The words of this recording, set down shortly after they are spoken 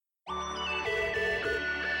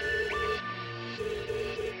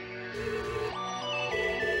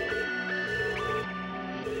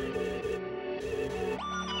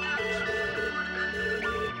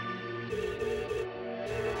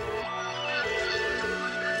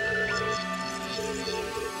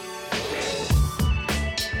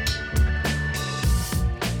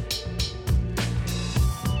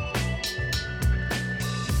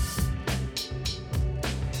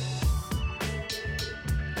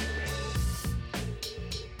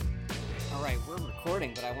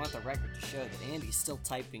recording, but I want the record to show that Andy's still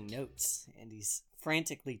typing notes. Andy's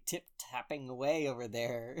frantically tip-tapping away over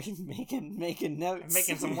there, making notes. I'm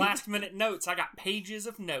making some last-minute notes. I got pages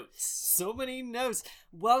of notes. So many notes.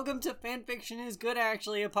 Welcome to Fanfiction is Good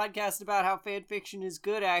Actually, a podcast about how fanfiction is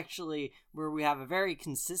good actually, where we have a very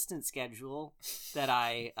consistent schedule that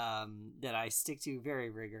I stick to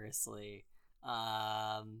very rigorously.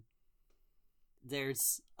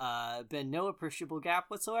 There's been no appreciable gap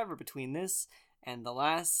whatsoever between this and the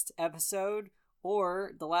last episode,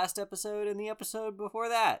 or the last episode and the episode before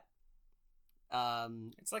that.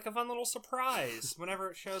 It's like a fun little surprise whenever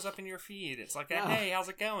it shows up in your feed. It's like, hey, how's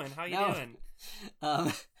it going? How you doing?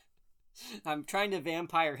 I'm trying to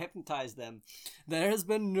vampire hypnotize them. There has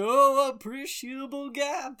been no appreciable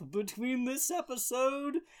gap between this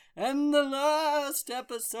episode and the last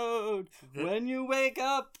episode. When you wake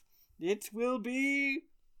up, it will be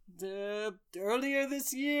earlier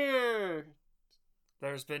this year.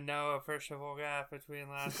 There's been no appreciable gap between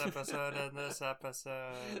last episode and this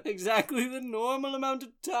episode. Exactly the normal amount of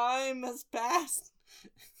time has passed.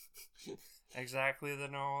 Exactly the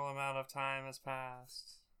normal amount of time has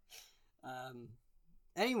passed.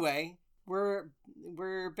 Anyway,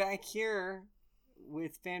 we're back here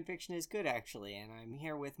with Fanfiction is Good Actually, and I'm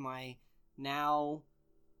here with my now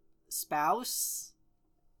spouse,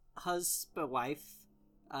 wife,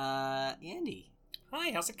 Andy.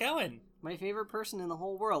 Hi, how's it going? My favorite person in the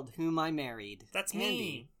whole world, whom I married. That's Andy.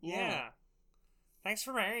 me. Yeah. Thanks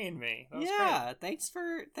for marrying me. That was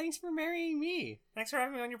great. Thanks for marrying me. Thanks for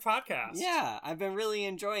having me on your podcast. Yeah, I've been really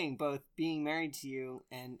enjoying both being married to you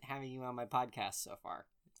and having you on my podcast so far.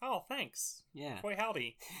 Oh, thanks. Yeah. Boy,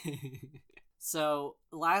 howdy. So,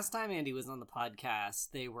 last time Andy was on the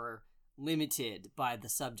podcast, they were limited by the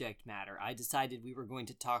subject matter. I decided we were going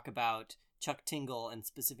to talk about Chuck Tingle and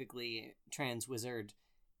specifically trans wizard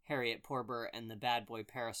Harriet Porber and the bad boy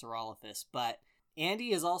Parasaurolophus, but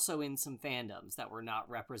Andy is also in some fandoms that were not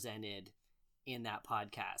represented in that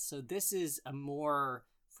podcast. So this is a more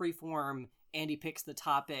freeform Andy picks the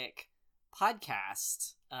topic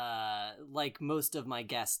podcast, like most of my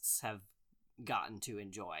guests have gotten to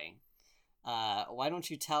enjoy. Why don't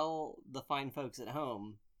you tell the fine folks at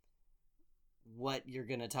home what you're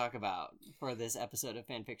going to talk about for this episode of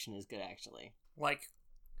Fanfiction is Good Actually? Like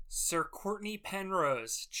Sir Courtney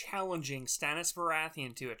Penrose challenging Stannis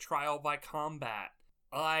Baratheon to a trial by combat.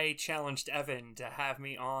 I challenged Evan to have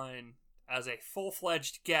me on as a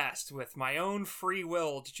full-fledged guest with my own free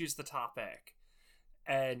will to choose the topic.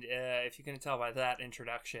 And if you can tell by that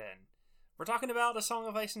introduction, we're talking about A Song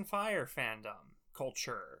of Ice and Fire fandom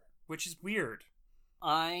culture, which is weird.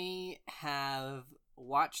 I have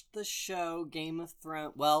watched the show Game of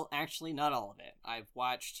Thrones. Well, actually, not all of it. I've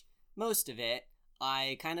watched most of it.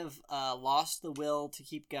 I kind of lost the will to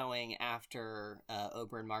keep going after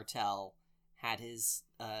Oberyn Martell had his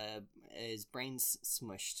brains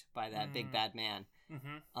smushed by that big bad man.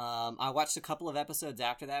 Mm-hmm. I watched a couple of episodes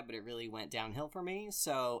after that, but it really went downhill for me.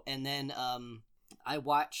 So, and then I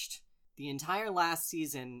watched the entire last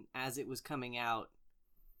season as it was coming out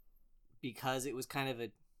because it was kind of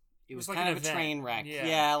a train wreck.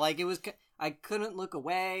 Yeah, like it was. I couldn't look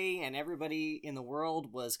away, and everybody in the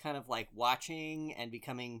world was kind of like watching and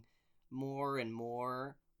becoming more and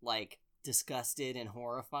more like disgusted and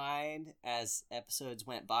horrified as episodes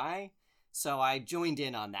went by. So I joined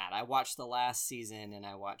in on that. I watched the last season, and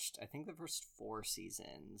I watched, I think, the first 4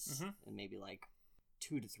 seasons, and maybe like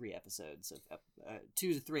 2 to 3 episodes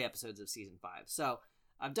of season 5. So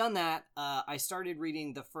I've done that. I started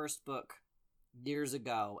reading the first book years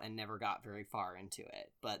ago and never got very far into it,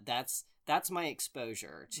 but that's my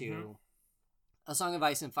exposure to A Song of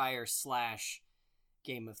Ice and Fire /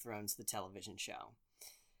 Game of Thrones, the television show.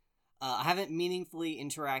 I haven't meaningfully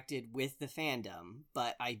interacted with the fandom,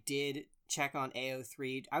 but I did check on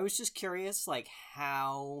AO3. I was just curious, like,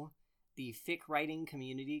 how the fic writing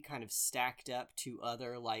community kind of stacked up to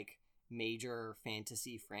other, like, major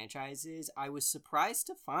fantasy franchises. I was surprised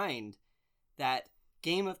to find that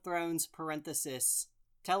Game of Thrones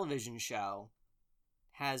television show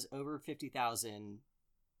has over 50,000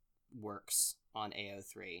 works on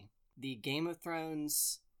AO3. The Game of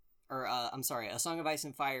Thrones, A Song of Ice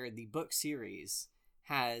and Fire, the book series,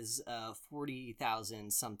 has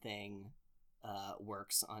 40,000 something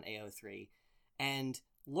works on AO3. And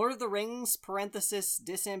Lord of the Rings,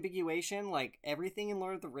 disambiguation, like everything in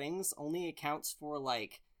Lord of the Rings only accounts for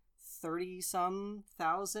like 30-some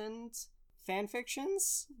thousand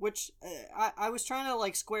fanfictions, which I was trying to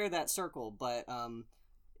like square that circle, but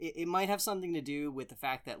it might have something to do with the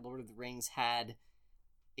fact that Lord of the Rings had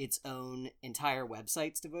its own entire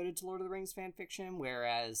websites devoted to Lord of the Rings fanfiction,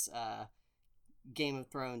 whereas Game of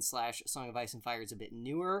Thrones / Song of Ice and Fire is a bit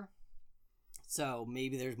newer. So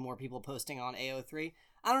maybe there's more people posting on AO3.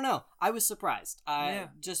 I don't know. I was surprised.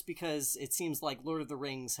 Just because it seems like Lord of the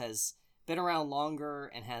Rings has been around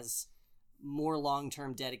longer and has more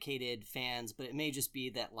long-term dedicated fans, but it may just be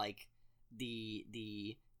that like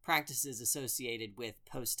the practices associated with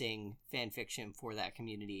posting fan fiction for that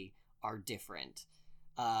community are different.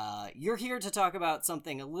 You're here to talk about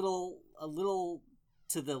something a little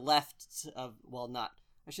to the left of, well, not,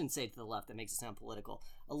 I shouldn't say to the left, that makes it sound political.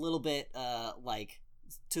 A little bit like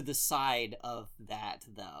to the side of that,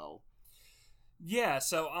 though. Yeah,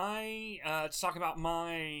 so to talk about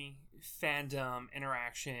my fandom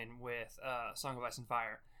interaction with Song of Ice and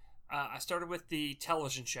Fire. I started with the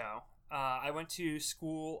television show. I went to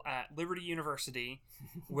school at Liberty University,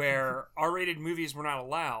 where R-rated movies were not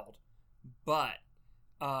allowed, but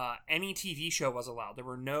any TV show was allowed. There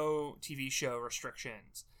were no TV show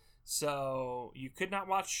restrictions. So you could not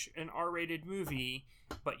watch an R-rated movie,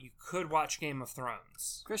 but you could watch Game of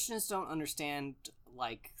Thrones. Christians don't understand,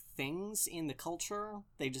 like, things in the culture.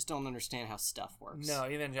 They just don't understand how stuff works. No,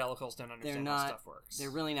 evangelicals don't understand how stuff works.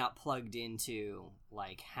 They're really not plugged into,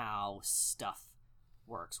 like, how stuff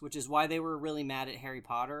works, which is why they were really mad at Harry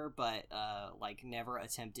Potter, but, like, never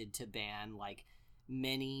attempted to ban, like,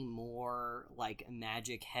 many more, like,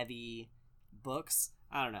 magic-heavy books.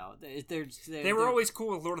 I don't know. They were always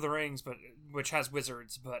cool with Lord of the Rings, which has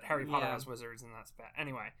wizards, but Harry Potter has wizards, and that's bad.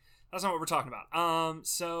 Anyway, that's not what we're talking about.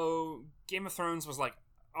 So Game of Thrones was like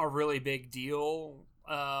a really big deal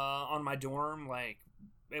on my dorm. Like,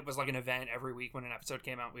 it was like an event every week when an episode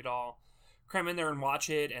came out. We'd all cram in there and watch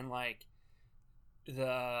it, and like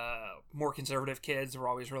the more conservative kids were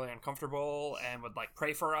always really uncomfortable and would like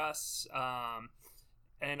pray for us.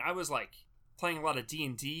 And I was like playing a lot of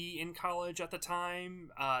D&D in college at the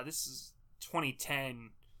time. This is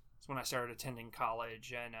 2010 is when I started attending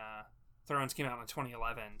college, and Thrones came out in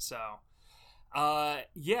 2011. So,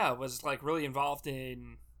 was like really involved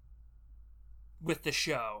with the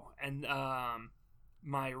show. And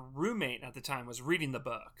my roommate at the time was reading the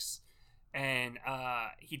books, and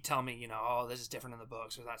he'd tell me, oh, this is different in the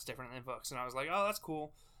books, or that's different in the books. And I was like, oh, that's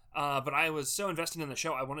cool. But I was so invested in the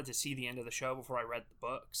show, I wanted to see the end of the show before I read the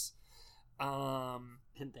books.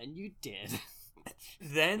 And then you did.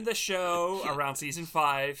 Then the show around season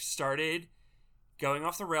 5 started going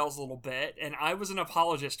off the rails a little bit, and I was an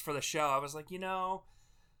apologist for the show. I was like,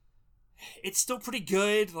 it's still pretty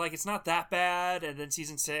good. Like, it's not that bad. And then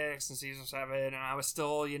season 6 and season 7, and I was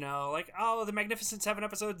still, like, oh, the Magnificent 7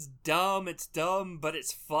 episode's dumb. It's dumb, but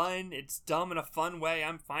it's fun. It's dumb in a fun way.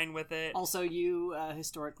 I'm fine with it. Also, you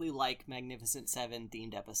historically like Magnificent 7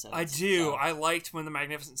 themed episodes. I do. So. I liked when the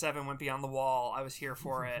Magnificent 7 went beyond the wall. I was here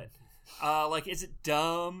for it. Like, is it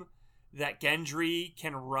dumb that Gendry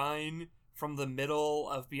can run from the middle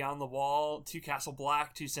of Beyond the Wall to Castle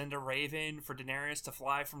Black to send a raven for Daenerys to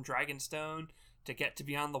fly from Dragonstone to get to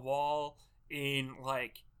Beyond the Wall in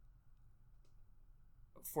like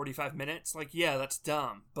 45 minutes? Like, yeah, that's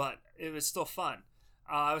dumb, but it was still fun.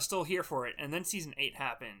 I was still here for it. And then season 8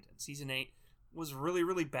 happened, and season 8 was really,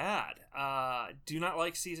 really bad. Do not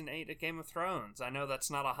like season 8 of Game of Thrones. I know that's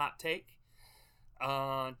not a hot take.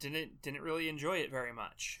 Didn't really enjoy it very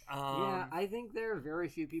much. Yeah, I think there are very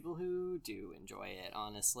few people who do enjoy it,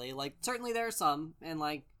 honestly. Like, certainly there are some, and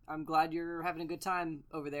like, I'm glad you're having a good time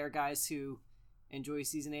over there, guys who enjoy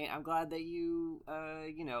season 8. I'm glad that you,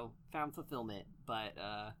 found fulfillment, but,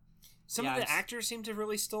 some of the actors seem to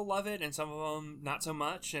really still love it, and some of them not so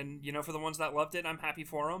much, and, for the ones that loved it, I'm happy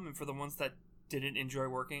for them, and for the ones that didn't enjoy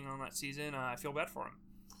working on that season, I feel bad for them.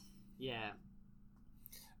 Yeah.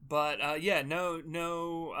 But if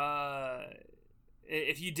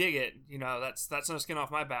you dig it, that's no skin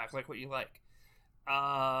off my back. Like what you like.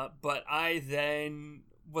 But I then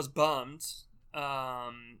was bummed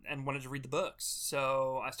and wanted to read the books,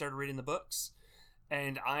 so I started reading the books,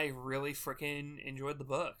 and I really freaking enjoyed the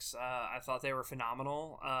books. I thought they were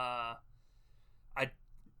phenomenal.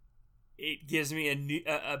 It gives me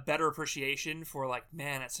a better appreciation for, like,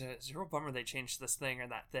 man, it's a real bummer they changed this thing or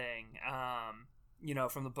that thing.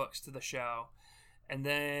 From the books to the show. And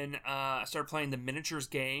then I started playing the miniatures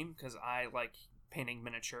game because I like painting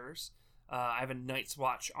miniatures. I have a Night's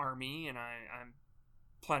Watch army, and I'm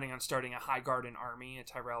planning on starting a Highgarden army, a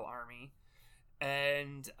Tyrell army.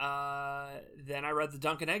 And then I read the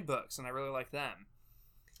Dunk and Egg books, and I really like them.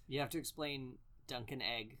 You have to explain Dunk and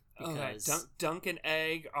Egg. Because... Okay, Dunk and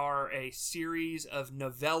Egg are a series of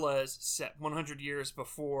novellas set 100 years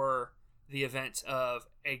before the event of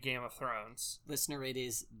A Game of Thrones. Listener, it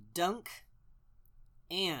is Dunk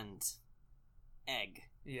and Egg.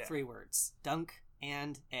 Yeah. 3 words. Dunk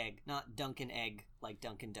and egg, not Dunkin' Egg like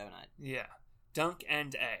Dunkin' Donut. Yeah. Dunk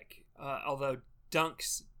and Egg. Although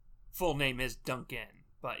Dunk's full name is Dunkin'.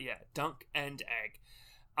 But yeah, Dunk and Egg.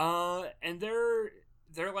 And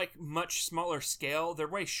they're like much smaller scale. They're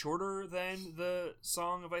way shorter than the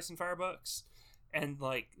Song of Ice and Fire books. And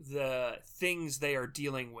like the things they are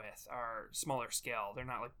dealing with are smaller scale. They're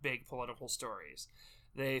not like big political stories.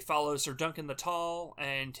 They follow Sir Duncan the Tall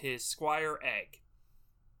and his squire Egg.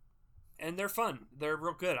 And they're fun. They're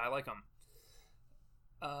real good. I like them.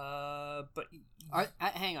 But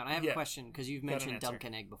hang on, I have a question because you've mentioned Dunk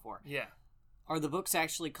and Egg before. Yeah. Are the books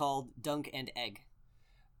actually called Dunk and Egg?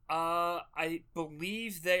 I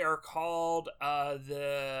believe they are called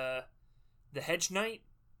the Hedge Knight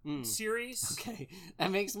series. Okay,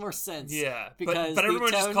 that makes more sense. Yeah, because but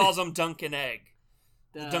everyone just calls them Dunk and Egg.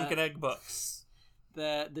 The Dunk and Egg books.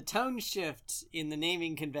 The tone shift in the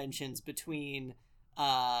naming conventions between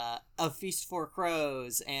A Feast for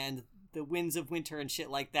Crows and The Winds of Winter and shit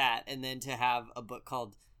like that, and then to have a book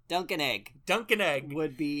called Dunk and Egg. Dunk and Egg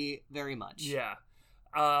would be very much. Yeah.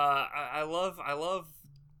 I love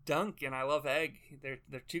Dunk and I love Egg.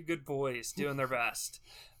 They're two good boys doing their best.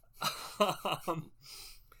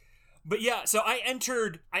 But yeah, so I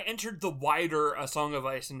entered the wider A Song of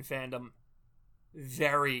Ice and fandom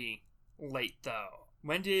very late though.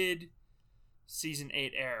 When did season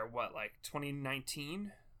 8 air? What, like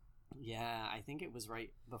 2019? Yeah, I think it was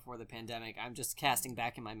right before the pandemic. I'm just casting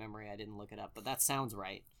back in my memory. I didn't look it up, but that sounds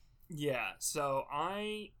right. Yeah, so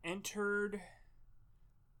I entered,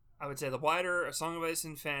 I would say, the wider A Song of Ice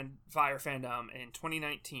and Fire fandom in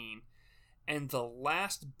 2019, and the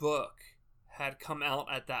last book had come out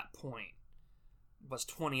at that point was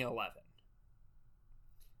 2011.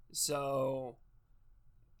 So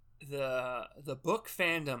the book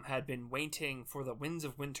fandom had been waiting for the Winds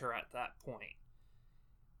of Winter at that point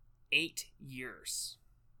 8 years.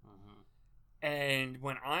 And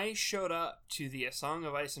when I showed up to the A Song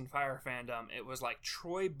of Ice and Fire fandom, it was like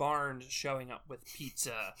Troy Barnes showing up with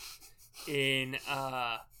pizza in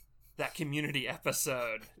that Community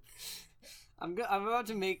episode. I'm about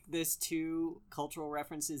to make this 2 cultural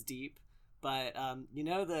references deep, but you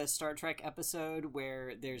know the Star Trek episode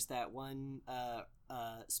where there's that one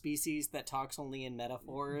species that talks only in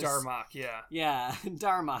metaphors? Darmok, yeah. Yeah,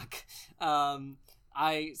 Darmok.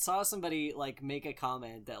 I saw somebody like make a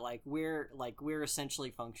comment that we're essentially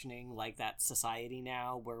functioning like that society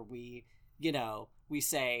now where we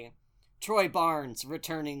say Troy Barnes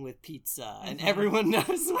returning with pizza and everyone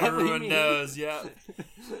knows what everyone knows, yeah.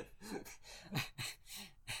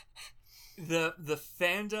 The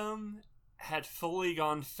fandom had fully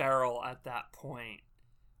gone feral at that point,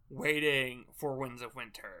 waiting for Winds of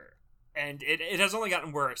Winter. And it has only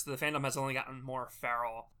gotten worse. The fandom has only gotten more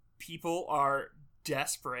feral. People are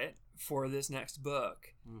desperate for this next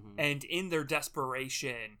book, and in their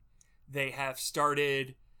desperation they have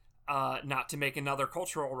started not to make another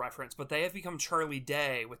cultural reference, but they have become Charlie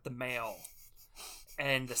Day with the mail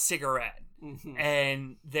and the cigarette.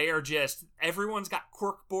 And they are just, everyone's got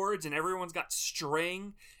cork boards and everyone's got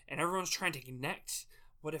string and everyone's trying to connect.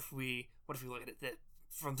 What if we look at it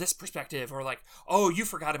from this perspective, or like, oh, you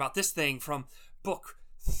forgot about this thing from book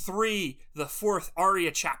 3, the 4th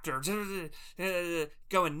Arya chapter,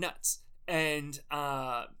 going nuts. And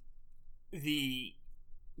the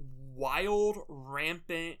wild,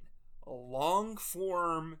 rampant,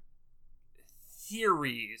 long-form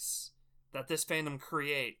theories that this fandom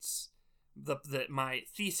creates, my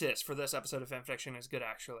thesis for this episode of fanfiction is good,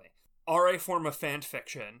 actually, are a form of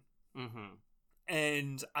fanfiction.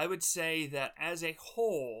 And I would say that as a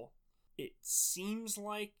whole, it seems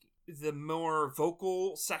like the more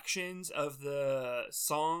vocal sections of the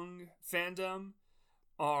song fandom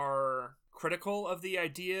are critical of the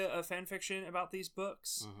idea of fanfiction about these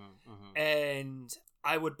books. And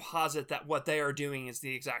I would posit that what they are doing is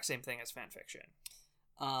the exact same thing as fanfiction.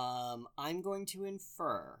 I'm going to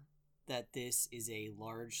infer that this is a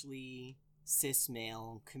largely cis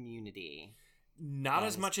male community. Not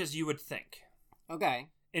as much as you would think. Okay.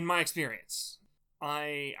 In my experience.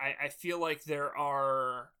 I feel like there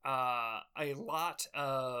are a lot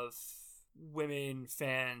of women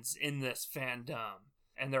fans in this fandom,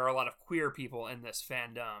 and there are a lot of queer people in this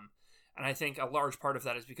fandom, and I think a large part of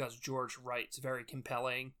that is because George writes very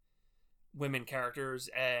compelling women characters,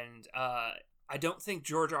 and I don't think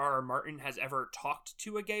George R.R. Martin has ever talked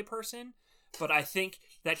to a gay person, but I think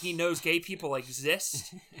that he knows gay people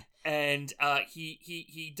exist, and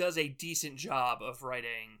he does a decent job of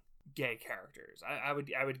writing gay characters. I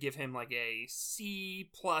would give him like a C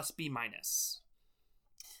plus B minus.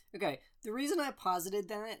 Okay, the reason I posited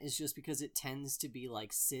that is just because it tends to be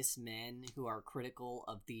like cis men who are critical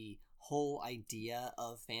of the whole idea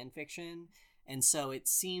of fan fiction, and so it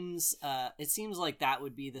seems like that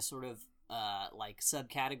would be the sort of like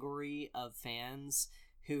subcategory of fans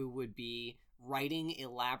who would be writing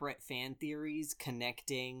elaborate fan theories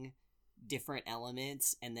connecting different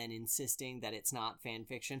elements and then insisting that it's not fan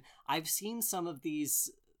fiction. I've seen some of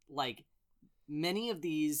these, like, many of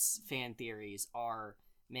these fan theories are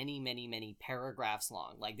many paragraphs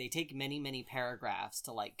long. Like, they take many paragraphs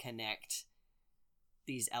to, like, connect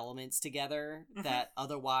these elements together that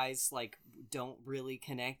otherwise, like, don't really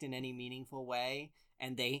connect in any meaningful way,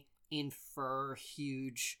 and they infer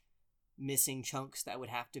huge missing chunks that would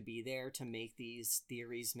have to be there to make these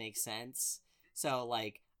theories make sense. So,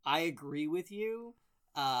 like, I agree with you,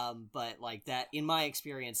 but, like, that, in my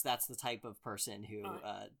experience, that's the type of person who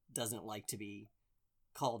doesn't like to be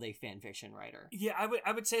called a fanfiction writer. Yeah,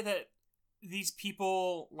 I would say that these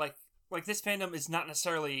people, like this fandom is not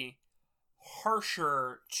necessarily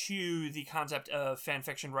harsher to the concept of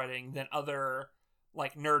fanfiction writing than other,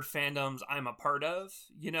 like, nerd fandoms I'm a part of.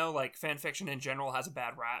 You know, like, fanfiction in general has a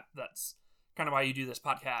bad rap. That's kind of why you do this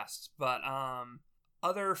podcast. But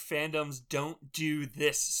other fandoms don't do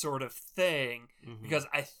this sort of thing because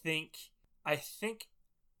I think A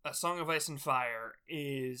Song of Ice and Fire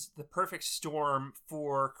is the perfect storm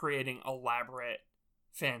for creating elaborate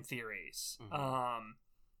fan theories.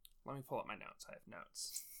 Let me pull up my notes. I have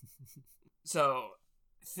notes. So,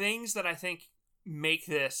 things that I think make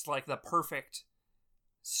this, like, the perfect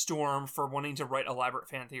storm for wanting to write elaborate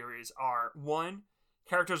fan theories are: 1,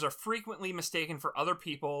 characters are frequently mistaken for other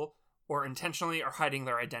people or intentionally are hiding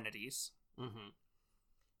their identities.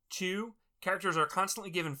 2, characters are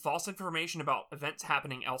constantly given false information about events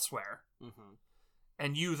happening elsewhere.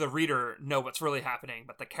 And you, the reader, know what's really happening,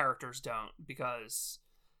 but the characters don't because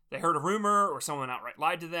they heard a rumor or someone outright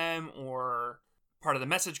lied to them or part of the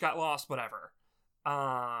message got lost, whatever.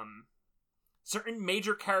 Certain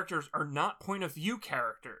major characters are not point of view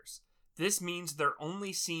characters. This means they're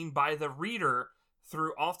only seen by the reader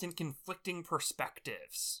through often conflicting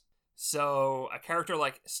perspectives. So, a character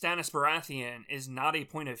like Stannis Baratheon is not a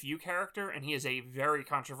point of view character, and he is a very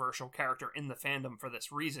controversial character in the fandom for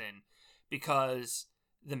this reason, because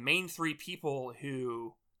the main 3 people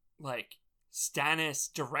who, like,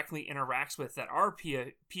 Stannis directly interacts with that are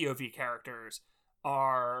POV characters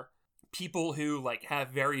are people who, like, have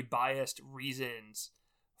very biased reasons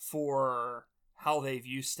for how they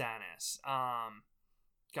view Stannis.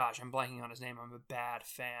 Gosh, I'm blanking on his name. I'm a bad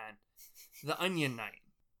fan. The Onion Knight.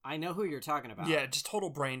 I know who you're talking about. Yeah, just total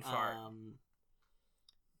brain fart.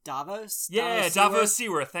 Davos? Yeah, Davos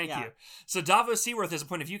Seaworth, thank you. So Davos Seaworth is a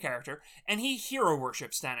point of view character, and he hero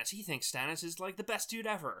worships Stannis. He thinks Stannis is, like, the best dude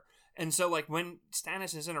ever. And so, like, when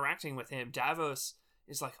Stannis is interacting with him, Davos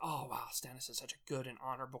is like, oh, wow, Stannis is such a good and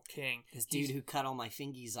honorable king. This dude who cut all my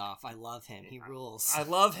fingies off, I love him. He rules. I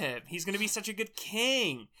love him. He's going to be such a good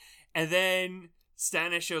king. And then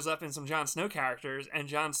Stannis shows up in some Jon Snow characters, and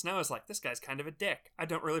Jon Snow is like, this guy's kind of a dick. I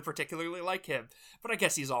don't really particularly like him, but I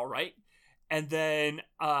guess he's all right. And then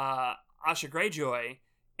Asha Greyjoy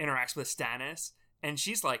interacts with Stannis, and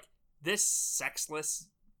she's like, this sexless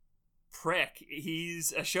prick,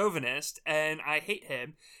 he's a chauvinist, and I hate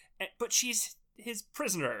him. But she's his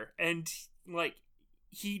prisoner, and, like,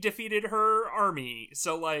 he defeated her army,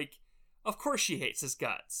 so, like, of course she hates his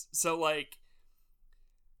guts. So, like,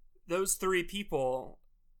 those 3 people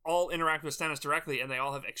all interact with Stannis directly, and they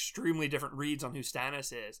all have extremely different reads on who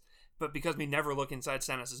Stannis is. But because we never look inside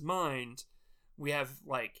Stannis' mind, we have,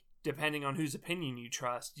 like, depending on whose opinion you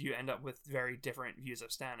trust, you end up with very different views of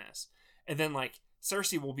Stannis. And then, like,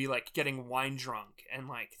 Cersei will be, like, getting wine drunk and,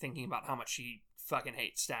 like, thinking about how much she fucking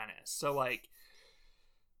hates Stannis. So, like,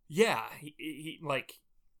 yeah, he like,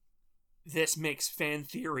 this makes fan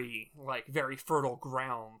theory, like, very fertile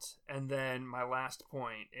ground. And then my last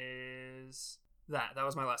point is that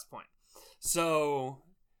was my last point. So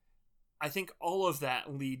I think all of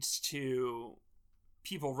that leads to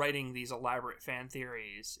people writing these elaborate fan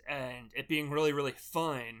theories and it being really, really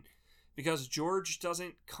fun because George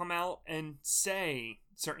doesn't come out and say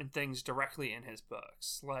certain things directly in his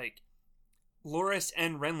books. Like, Loras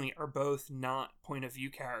and Renly are both not point of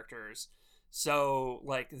view characters, so,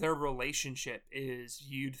 like, their relationship is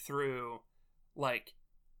viewed through, like,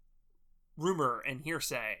 rumor and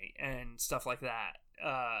hearsay and stuff like that.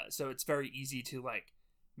 So it's very easy to, like,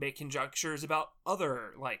 make conjectures about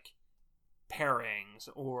other, like, pairings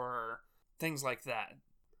or things like that.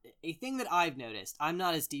 A thing that I've noticed, I'm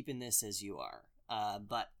not as deep in this as you are,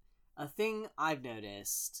 but a thing I've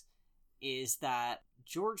noticed is that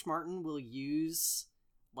George Martin will use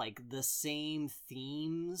like the same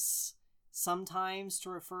themes sometimes to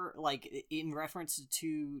refer, like in reference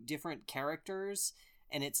to different characters,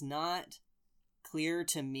 and it's not clear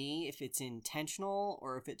to me if it's intentional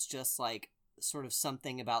or if it's just like sort of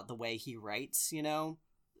something about the way he writes, you know?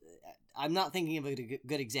 I'm not thinking of a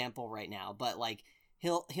good example right now, but like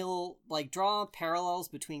he'll like draw parallels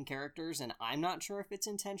between characters, and I'm not sure if it's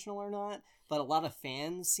intentional or not, but a lot of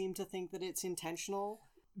fans seem to think that it's intentional.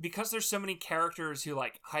 Because there's so many characters who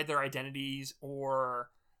like hide their identities or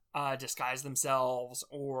disguise themselves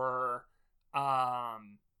or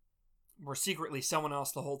were secretly someone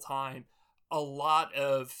else the whole time. A lot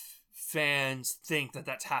of fans think that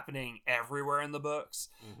that's happening everywhere in the books.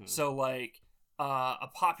 Mm-hmm. So like a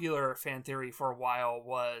popular fan theory for a while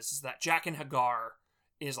was that Jaqen H'ghar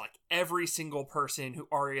is like every single person who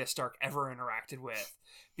Arya Stark ever interacted with,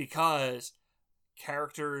 because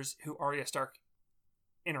characters who Arya Stark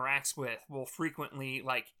interacts with will frequently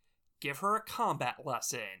like give her a combat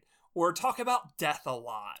lesson or talk about death a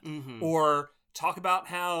lot, or talk about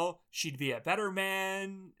how she'd be a better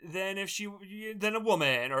man than a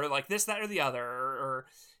woman, or like this, that, or the other, or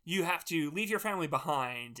you have to leave your family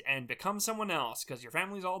behind and become someone else because your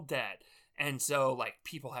family's all dead. And so, like,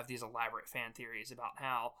 people have these elaborate fan theories about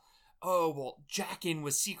how, oh, well, Jaqen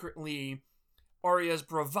was secretly Arya's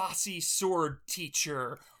Bravasi sword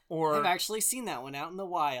teacher, or... I've actually seen that one out in the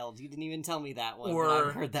wild. You didn't even tell me that one, but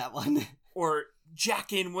I've heard that one. Or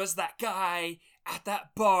Jaqen was that guy at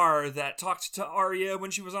that bar that talked to Arya when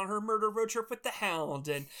she was on her murder road trip with the Hound,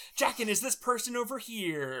 and Jaqen is this person over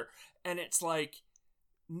here. And it's like,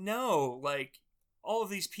 no, like... all of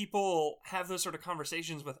these people have those sort of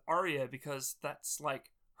conversations with Arya because that's,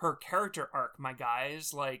 like, her character arc, my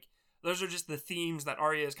guys. Like, those are just the themes that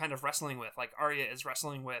Arya is kind of wrestling with. Like, Arya is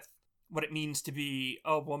wrestling with what it means to be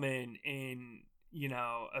a woman in, you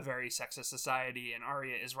know, a very sexist society, and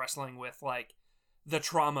Arya is wrestling with, like, the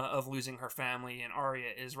trauma of losing her family, and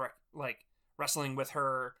Arya is, wrestling with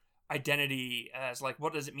her identity as, like,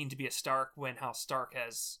 what does it mean to be a Stark when House Stark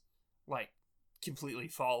has, like, completely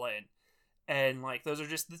fallen. And, like, those are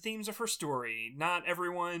just the themes of her story. Not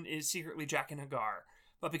everyone is secretly Jaqen H'ghar.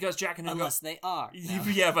 But because Jaqen H'ghar... Unless they are. No.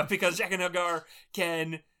 Yeah, but because Jaqen H'ghar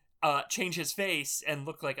can change his face and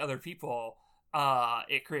look like other people,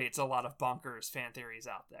 it creates a lot of bonkers fan theories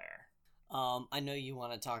out there. I know you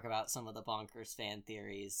want to talk about some of the bonkers fan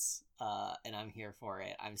theories, and I'm here for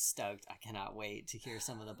it. I'm stoked. I cannot wait to hear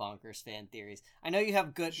some of the bonkers fan theories. I know you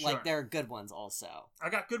have good... Sure. Like, there are good ones also. I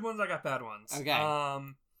got good ones, I got bad ones. Okay.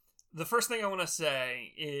 The first thing I want to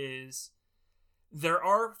say is there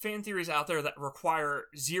are fan theories out there that require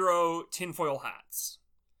 0 tinfoil hats.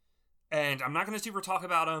 And I'm not going to super talk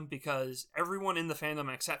about them because everyone in the fandom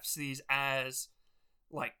accepts these as,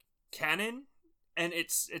 like, canon. And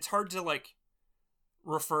it's hard to, like,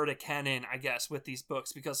 refer to canon, I guess, with these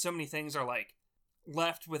books because so many things are, like,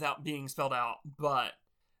 left without being spelled out. But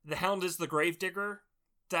the Hound is the gravedigger.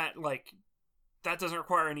 That doesn't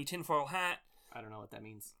require any tinfoil hat. I don't know what that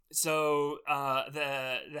means. So,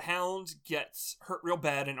 the Hound gets hurt real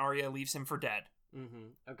bad, and Arya leaves him for dead.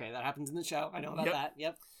 Mm-hmm. Okay, that happens in the show. I know about that.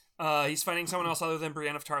 Yep. He's fighting someone else other than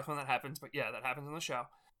Brienne of Tarth when that happens, but yeah, that happens in the show.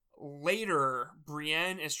 Later,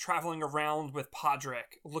 Brienne is traveling around with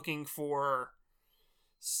Podrick looking for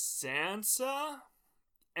Sansa,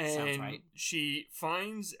 and sounds right. She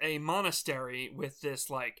finds a monastery with this,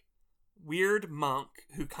 like, weird monk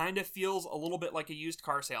who kind of feels a little bit like a used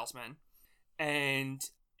car salesman. And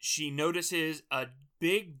she notices a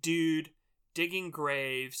big dude digging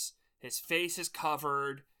graves. His face is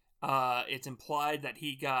covered. It's implied that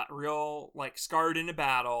he got real, like, scarred in a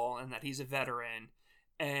battle and that he's a veteran.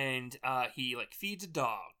 And he, like, feeds a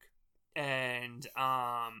dog. And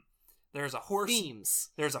there's a horse. Themes.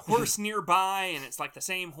 There's a horse nearby, and it's, like, the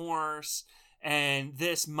same horse. And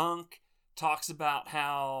this monk talks about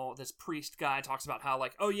how, this priest guy talks about how,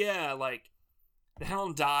 like, oh yeah, like, the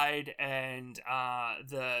Hound died, and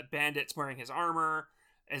the bandits wearing his armor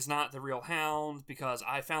is not the real Hound because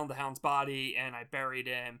I found the Hound's body and I buried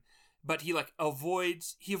him. But he, like,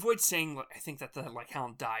 avoids saying, like, I think that the, like,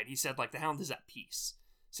 Hound died. He said, like, the Hound is at peace.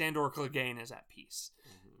 Sandor Clegane is at peace.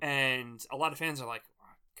 Mm-hmm. And a lot of fans are like,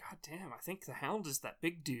 God damn, I think the Hound is that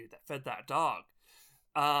big dude that fed that dog.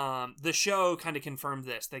 The show kind of confirmed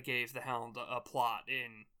this. They gave the Hound a plot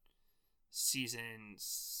in season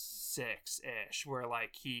 6-ish, where,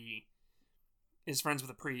 like, he is friends with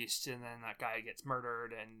a priest, and then that guy gets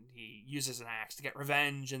murdered, and he uses an axe to get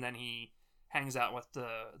revenge, and then he hangs out with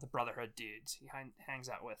the Brotherhood dudes. He hangs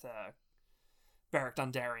out with Beric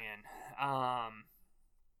Dondarrion.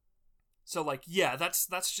 So, like, yeah, that's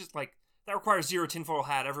just, like, that requires 0 tinfoil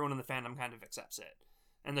hat. Everyone in the fandom kind of accepts it.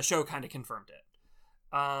 and the show kind of confirmed it.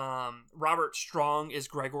 Robert Strong is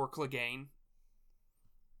Gregor Clegane.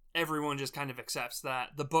 Everyone just kind of accepts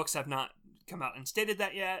that. The books have not come out and stated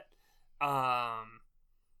that yet.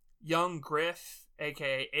 Young Griff,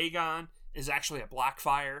 aka Aegon, is actually a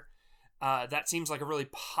Blackfire. That seems like a really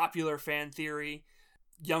popular fan theory.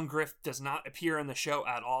 Young Griff does not appear in the show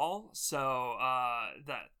at all, so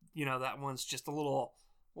that one's just a little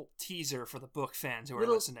teaser for the book fans who are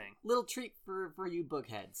listening. Little treat for you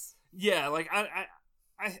bookheads. Yeah, like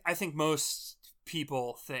I think most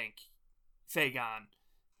people think Fagon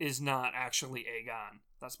is not actually Aegon.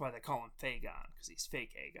 That's why they call him Fagon, because he's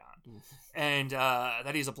fake Aegon. And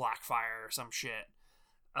that he's a Blackfire or some shit.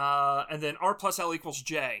 And then R plus L equals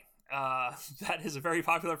J. That is a very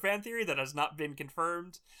popular fan theory that has not been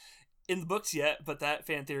confirmed in the books yet, but that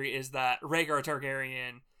fan theory is that Rhaegar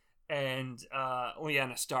Targaryen and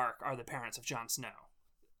Lyanna Stark are the parents of Jon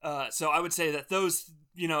Snow. So I would say that those,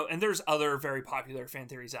 and there's other very popular fan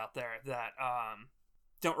theories out there that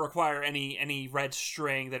don't require any red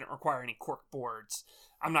string, they don't require any cork boards.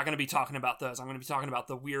 I'm not going to be talking about those. I'm going to be talking about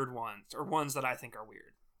the weird ones, or ones that I think are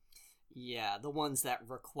weird. Yeah, the ones that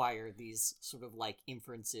require these sort of like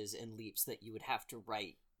inferences and leaps that you would have to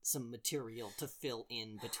write some material to fill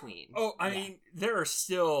in between. Oh, I mean, there are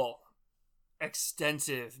still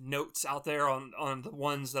extensive notes out there on the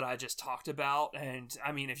ones that I just talked about. And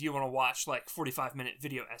I mean, if you want to watch like 45-minute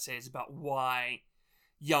video essays about why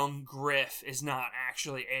young Griff is not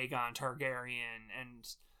actually Aegon Targaryen and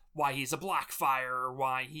why he's a Blackfire or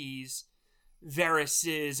why he's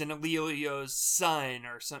Varys's and Aelio's son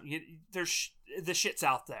or something, there's the shit's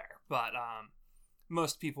out there. But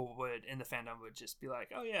most people would in the fandom would just be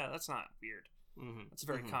like, oh yeah, that's not weird. Mm-hmm. That's a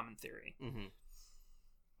very common theory. Mm-hmm.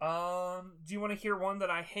 Do you want to hear one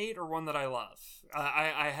that I hate or one that I love?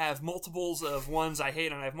 I have multiples of ones I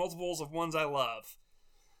hate and I have multiples of ones I love.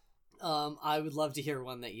 I would love to hear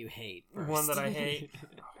one that you hate first. One that I hate?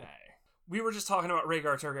 Okay. We were just talking about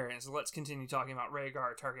Rhaegar Targaryen, so let's continue talking about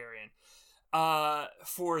Rhaegar Targaryen.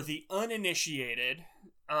 For the uninitiated,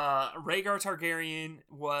 Rhaegar Targaryen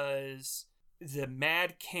was the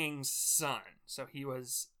Mad King's son. So he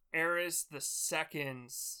was Aerys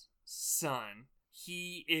II's son.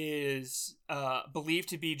 He is believed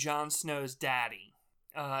to be Jon Snow's daddy.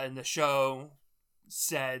 And the show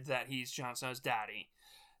said that he's Jon Snow's daddy.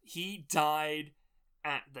 He died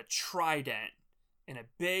at the Trident in a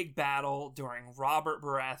big battle during Robert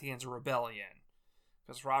Baratheon's rebellion.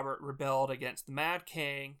 Because Robert rebelled against the Mad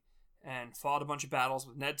King and fought a bunch of battles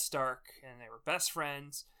with Ned Stark, and they were best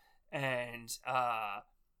friends. And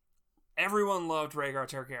everyone loved Rhaegar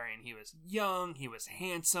Targaryen. He was young, he was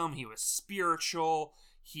handsome, he was spiritual,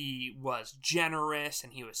 he was generous,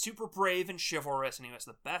 and he was super brave and chivalrous, and he was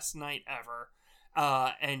the best knight ever.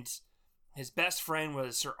 And his best friend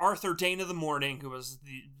was Sir Arthur Dayne of the Morning, who was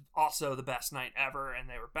also the best knight ever, and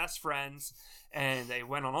they were best friends, and they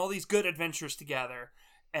went on all these good adventures together,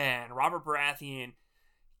 and Robert Baratheon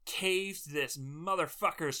caved this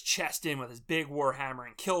motherfucker's chest in with his big warhammer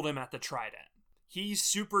and killed him at the Trident. He's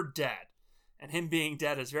super dead, and him being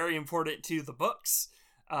dead is very important to the books,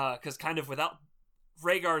 because kind of without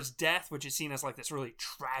Rhaegar's death, which is seen as like this really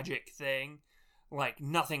tragic thing, like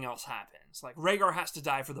nothing else happens. Like Rhaegar has to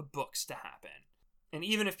die for the books to happen. And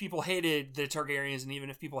even if people hated the Targaryens, and even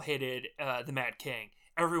if people hated the Mad King,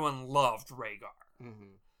 everyone loved Rhaegar.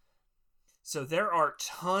 Mm-hmm. So there are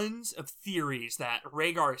tons of theories that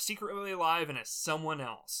Rhaegar is secretly alive and is someone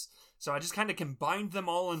else. So I just kind of combined them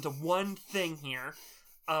all into one thing here.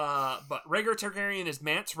 But Rhaegar Targaryen is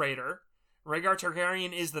Mance Rayder. Rhaegar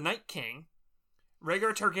Targaryen is the Night King.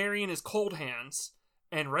 Rhaegar Targaryen is Cold Hands.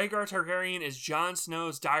 And Rhaegar Targaryen is Jon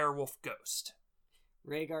Snow's direwolf ghost.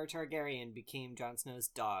 Rhaegar Targaryen became Jon Snow's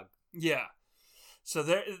dog. Yeah. So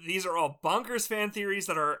these are all bonkers fan theories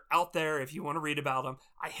that are out there if you want to read about them.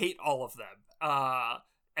 I hate all of them.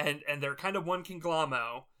 And they're kind of one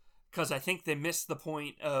conglomero, because I think they miss the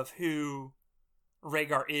point of who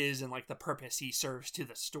Rhaegar is and like the purpose he serves to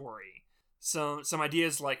the story. So some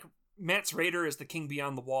ideas like Mance Rayder is the King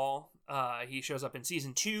Beyond the Wall. He shows up in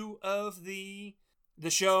season 2 of the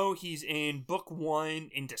show. He's in book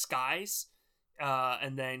 1 in disguise.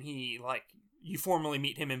 And then you formally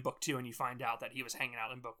meet him in book 2 and you find out that he was hanging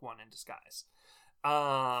out in book 1 in disguise.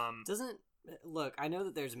 Look, I know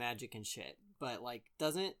that there's magic and shit, but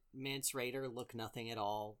doesn't Mance Rayder look nothing at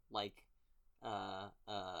all like a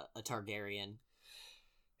Targaryen?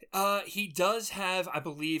 He does have, I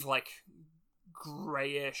believe,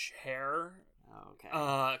 grayish hair. Okay.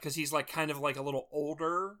 Because he's kind of a little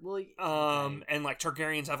older. Well, okay. And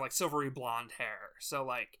Targaryens have silvery blonde hair.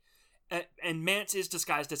 So and Mance is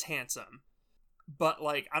disguised as handsome. but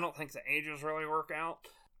like I don't think the ages really work out.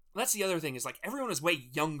 That's the other thing, is like everyone is way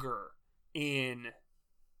younger in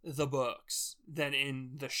the books than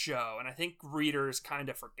in the show, and I think readers kind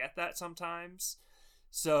of forget that sometimes.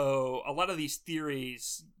 So a lot of these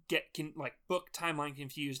theories get like book timeline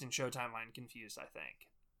confused and show timeline confused, I think.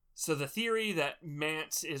 So the theory that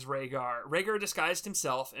Mance is Rhaegar disguised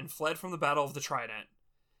himself and fled from the Battle of the Trident.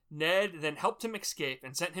 Ned then helped him escape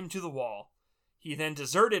and sent him to the Wall. He then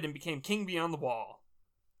deserted and became king beyond the Wall.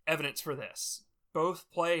 Evidence for this.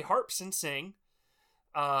 Both play harps and sing.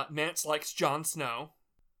 Mance likes Jon Snow.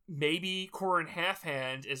 Maybe Qhorin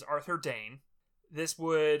Halfhand is Arthur Dayne. This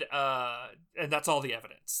would, and that's all the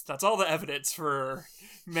evidence. That's all the evidence for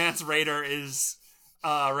Mance Rayder is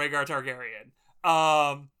Rhaegar Targaryen.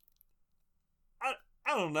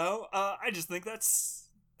 I don't know. I just think that's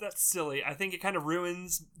silly. I think it kind of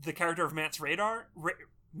ruins the character of Mance Rayder.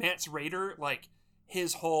 Mance Rayder, like,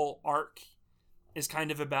 his whole arc is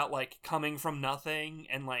kind of about, like, coming from nothing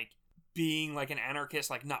and, like, being, like, an anarchist,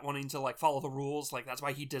 like, not wanting to, like, follow the rules. Like, that's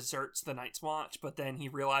why he deserts the Night's Watch, but then he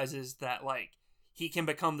realizes that, like, he can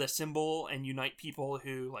become the symbol and unite people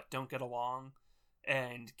who, like, don't get along,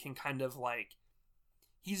 and can kind of, like,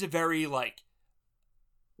 he's a very, like,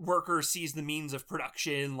 worker sees the means of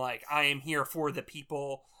production, like, I am here for the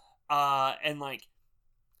people, and, like,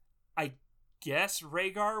 I guess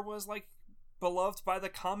Rhaegar was, like, beloved by the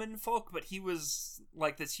common folk, but he was,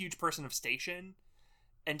 like, this huge person of station,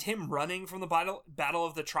 and him running from the Battle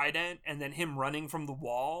of the Trident, and then him running from the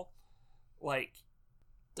Wall, like,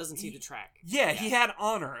 doesn't seem to track. Yeah, he had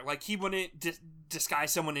honor. Like, he wouldn't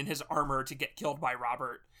disguise someone in his armor to get killed by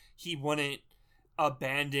Robert. He wouldn't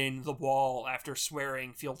abandon the Wall after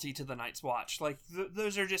swearing fealty to the Night's Watch. Like,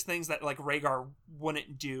 those are just things that, like, Rhaegar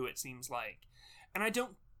wouldn't do, it seems like. And I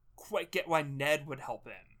don't quite get why Ned would help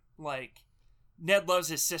him. Like, Ned loves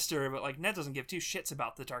his sister, but, like, Ned doesn't give two shits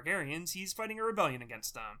about the Targaryens. He's fighting a rebellion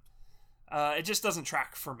against them. It just doesn't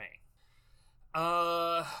track for me.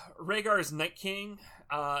 Rhaegar is Night King.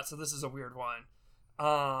 So this is a weird one.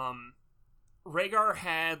 Rhaegar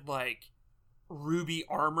had, like, ruby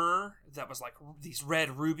armor that was, like, these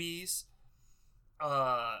red rubies.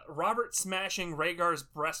 Robert smashing Rhaegar's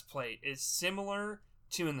breastplate is similar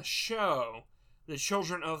to, in the show, the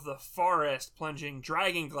Children of the Forest plunging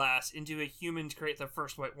dragonglass into a human to create the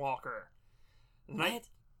first White Walker.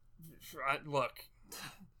 Look,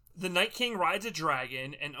 the Night King rides a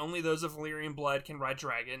dragon, and only those of Valyrian blood can ride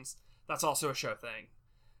dragons. That's also a show thing.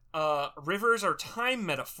 Rivers are time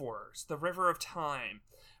metaphors. The River of Time.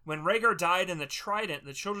 When Rhaegar died in the Trident,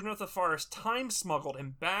 the Children of the Forest time smuggled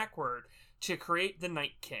him backward to create the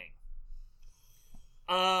Night King.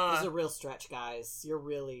 This is a real stretch, guys. You're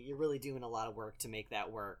really doing a lot of work to make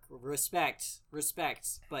that work. Respect,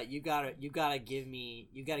 but you gotta give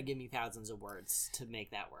me thousands of words to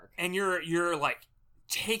make that work. And you're like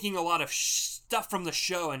taking a lot of stuff from the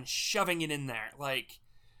show and shoving it in there. Like,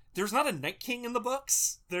 there's not a Night King in the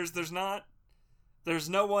books. There's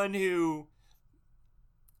no one who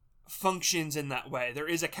functions in that way. There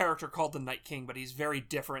is a character called the Night King, but he's very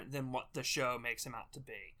different than what the show makes him out to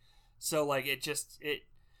be. So, like, it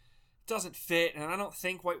doesn't fit, and I don't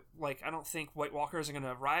think White Walkers are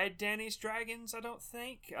gonna ride Dany's dragons. I don't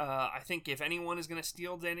think. I think if anyone is gonna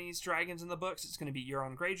steal Dany's dragons in the books, it's gonna be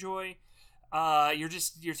Euron Greyjoy.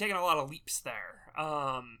 You're taking a lot of leaps there.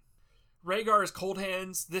 Rhaegar is Cold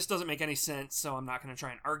Hands. This doesn't make any sense, so I'm not gonna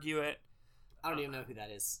try and argue it. I don't even know who that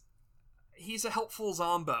is. He's a helpful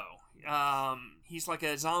Zombo. He's like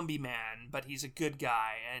a zombie man, but he's a good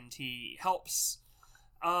guy, and he helps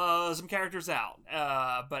some characters out.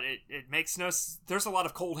 But it makes no... There's a lot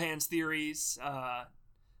of Cold Hands theories.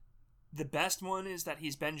 The best one is that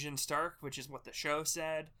he's Benjen Stark, which is what the show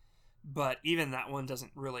said, but even that one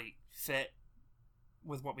doesn't really fit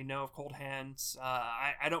with what we know of Cold Hands.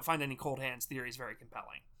 I don't find any Cold Hands theories very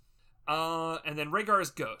compelling. And then Rhaegar is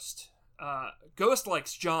Ghost. Ghost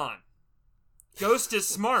likes Jon. Ghost is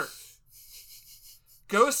smart.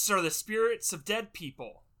 Ghosts are the spirits of dead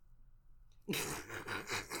people.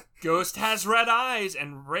 Ghost has red eyes,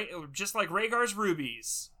 and just like Rhaegar's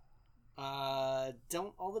rubies.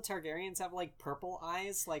 Don't all the Targaryens have, like, purple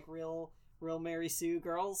eyes, like real Mary Sue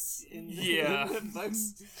girls in the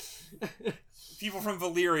books? People from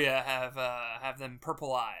Valyria have them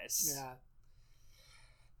purple eyes.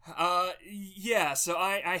 Yeah. So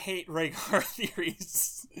I hate Rhaegar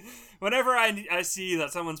theories. Whenever I see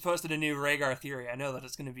that someone's posted a new Rhaegar theory, I know that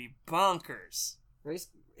it's going to be bonkers.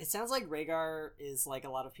 It sounds like Rhaegar is, like, a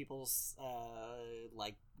lot of people's,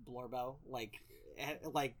 like, Blorbo. Like,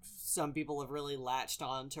 some people have really latched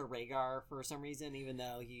on to Rhaegar for some reason, even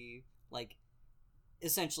though he, like,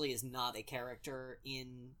 essentially is not a character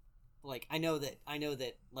in, like, I know that,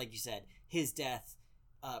 like you said, his death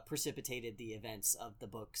precipitated the events of the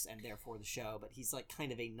books and therefore the show, but he's like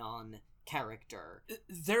kind of a non-character.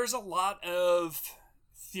 There's a lot of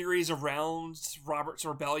theories around Robert's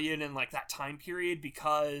Rebellion and like that time period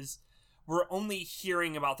because we're only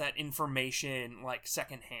hearing about that information like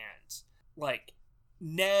secondhand. Like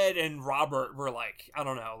Ned and Robert were like, I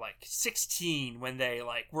don't know, like 16 when they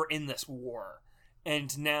like were in this war,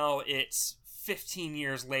 and now it's 15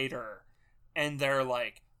 years later and they're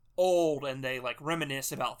like old and they like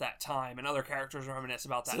reminisce about that time, and other characters reminisce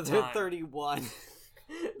about that time. So they're 31.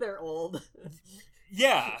 They're old.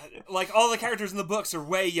 Yeah, like all the characters in the books are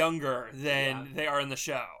way younger than they are in the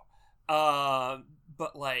show.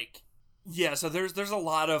 But like, yeah, so there's a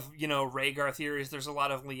lot of, you know, Rhaegar theories, there's a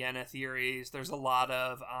lot of Lyanna theories, there's a lot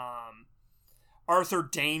of Arthur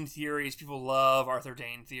Dayne theories. People love Arthur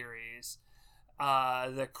Dayne theories.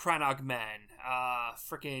 The Crannog men,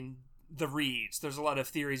 freaking the Reeds. There's a lot of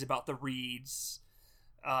theories about the Reeds.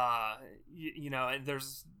 You know, and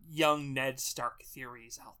there's young Ned Stark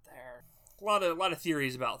theories out there. A lot of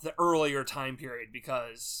theories about the earlier time period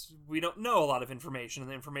because we don't know a lot of information, and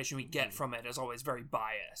the information we get from it is always very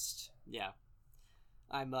biased. Yeah,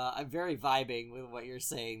 I'm very vibing with what you're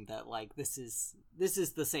saying, that like this is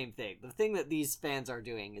the same thing. The thing that these fans are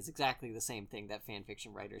doing is exactly the same thing that fan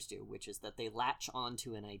fiction writers do, which is that they latch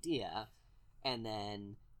onto an idea and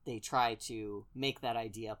then they try to make that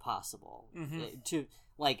idea possible. To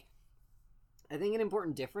like, I think an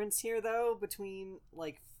important difference here though between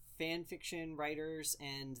like fan fiction writers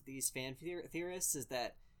and these fan theorists is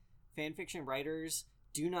that fan fiction writers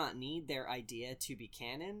do not need their idea to be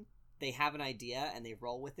canon. They have an idea and they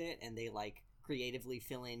roll with it, and they like creatively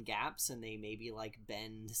fill in gaps, and they maybe like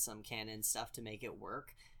bend some canon stuff to make it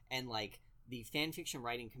work. And like the fan fiction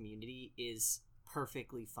writing community is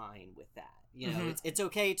perfectly fine with that. You know, it's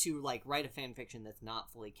okay to like write a fan fiction that's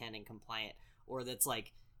not fully canon compliant, or that's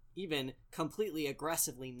like even completely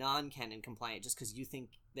aggressively non-canon compliant, just because you think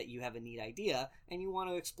that you have a neat idea and you want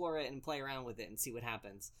to explore it and play around with it and see what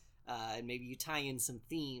happens. And maybe you tie in some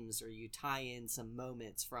themes, or you tie in some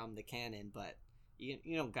moments from the canon, but you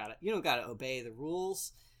don't gotta obey the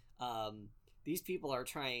rules. These people are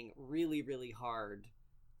trying really, really hard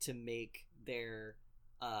to make their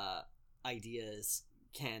ideas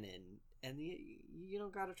canon, and you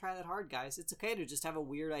don't gotta try that hard, guys. It's okay to just have a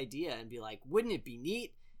weird idea and be like, wouldn't it be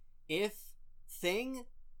neat if thing?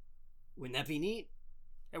 Wouldn't that be neat?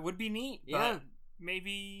 It would be neat, yeah. But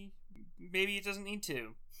maybe it doesn't need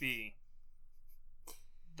to be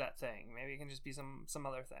that thing. Maybe it can just be some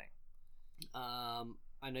other thing.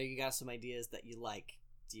 I know you got some ideas that you like.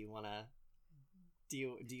 Do you wanna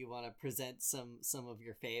present some of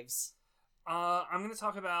your faves? I'm gonna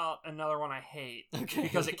talk about another one I hate. Okay.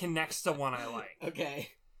 Because it connects to one I like. Okay.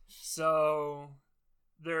 So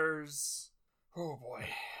there's, oh boy,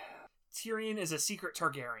 Tyrion is a secret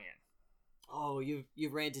Targaryen. Oh,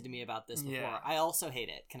 you've ranted to me about this before. Yeah. I also hate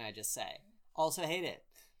it. Can I just say? Also hate it.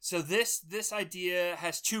 So this idea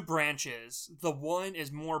has two branches. The one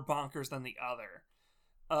is more bonkers than the other.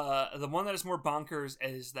 The one that is more bonkers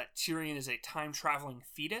is that Tyrion is a time-traveling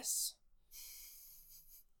fetus.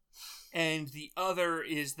 And the other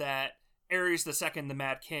is that Aerys II, the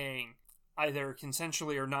Mad King, either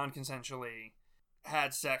consensually or non-consensually,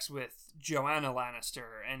 had sex with Joanna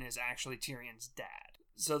Lannister and is actually Tyrion's dad.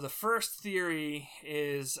 So the first theory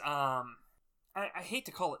is, I hate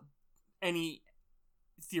to call it any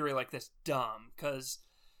theory like this dumb, because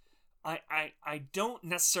I don't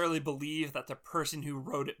necessarily believe that the person who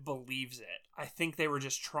wrote it believes it. I think they were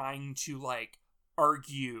just trying to, like,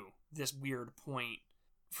 argue this weird point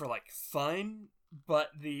for, like, fun, but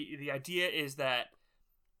the idea is that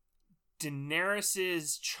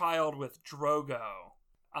Daenerys's child with Drogo,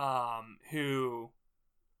 who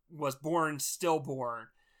was stillborn,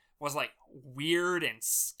 was like weird and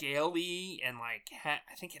scaly, and like I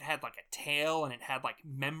think it had like a tail, and it had like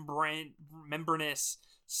membranous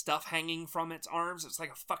stuff hanging from its arms. It's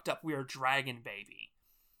like a fucked up weird dragon baby,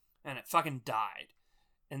 and it fucking died.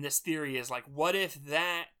 And this theory is like, what if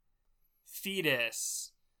that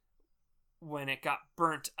fetus, when it got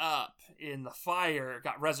burnt up in the fire,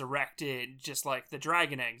 got resurrected just like the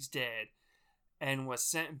dragon eggs did, and was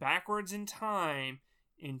sent backwards in time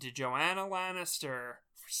into Joanna Lannister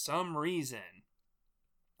for some reason,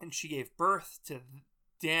 and she gave birth to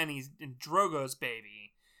Dany's and Drogo's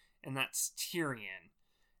baby, and that's Tyrion.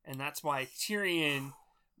 And that's why Tyrion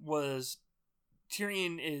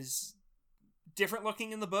is different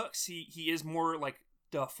looking in the books. He is more like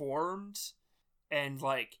deformed, and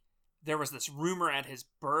like there was this rumor at his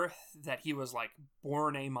birth that he was, like,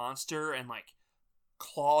 born a monster and, like,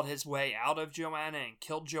 clawed his way out of Joanna and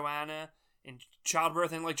killed Joanna in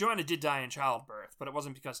childbirth. And, like, Joanna did die in childbirth, but it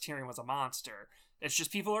wasn't because Tyrion was a monster. It's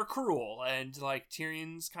just people are cruel, and, like,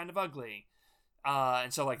 Tyrion's kind of ugly.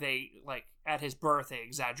 And so, like, they, like, at his birth, they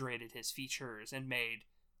exaggerated his features and made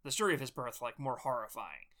the story of his birth, like, more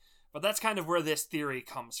horrifying. But that's kind of where this theory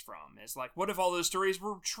comes from, is, like, what if all those stories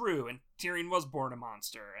were true and Tyrion was born a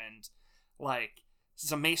monster and, like,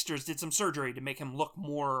 some maesters did some surgery to make him look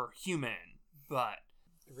more human, but...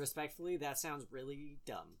 Respectfully, that sounds really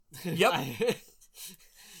dumb. Yep.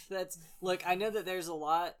 Look, I know that there's a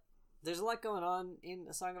lot going on in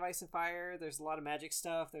A Song of Ice and Fire. There's a lot of magic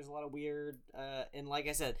stuff. There's a lot of weird, and like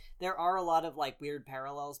I said, there are a lot of, like, weird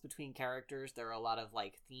parallels between characters. There are a lot of,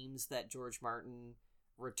 like, themes that George Martin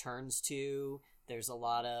returns to. There's a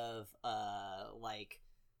lot of like,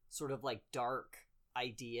 sort of, like, dark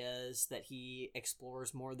ideas that he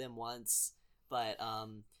explores more than once. But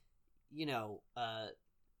you know,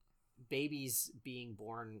 babies being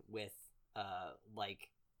born with like,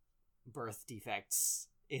 birth defects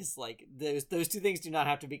is, like, those two things do not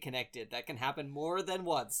have to be connected. That can happen more than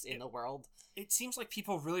once in the world. It seems like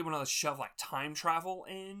people really want to shove, like, time travel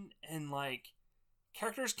in, and, like,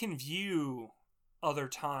 characters can view other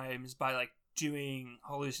times by, like, doing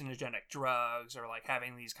hallucinogenic drugs or, like,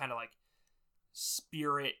 having these kind of, like,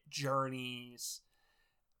 spirit journeys.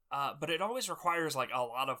 But it always requires, like, a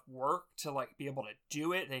lot of work to, like, be able to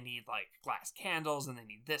do it. They need, like, glass candles, and they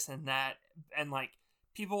need this and that. And, like,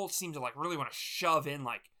 people seem to, like, really want to shove in,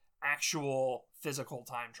 like, actual physical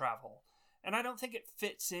time travel. And I don't think it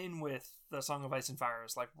fits in with the Song of Ice and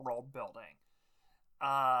Fire's, like, world building.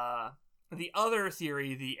 The other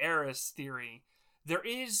theory, the Aerys theory, there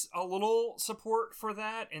is a little support for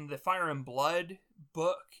that in the Fire and Blood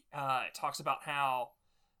book. It talks about how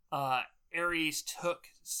Aerys took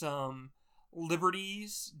some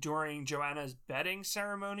liberties during Joanna's bedding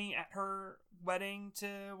ceremony at her wedding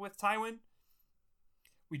with Tywin.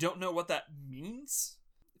 We don't know what that means.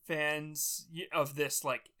 Fans of this,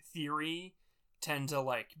 like, theory tend to,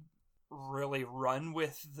 like, really run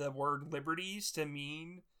with the word liberties to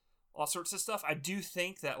mean all sorts of stuff. I do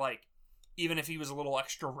think that, like, even if he was a little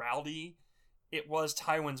extra rowdy, it was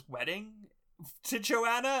Tywin's wedding to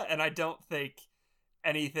Joanna, and I don't think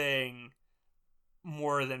anything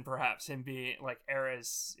more than perhaps him being, like,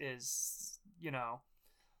 Aerys is, you know,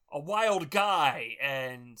 a wild guy,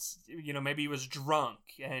 and, you know, maybe he was drunk,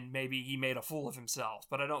 and maybe he made a fool of himself,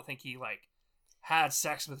 but I don't think he, like, had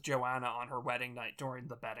sex with Joanna on her wedding night during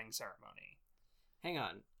the bedding ceremony. Hang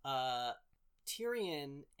on.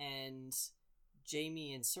 Tyrion and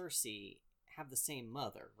Jaime and Cersei have the same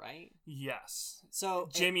mother, right? Yes. So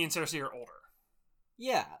Jaime and Cersei are older.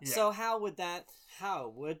 Yeah. So how would that?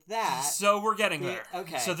 So we're getting there.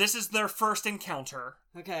 Okay. So this is their first encounter.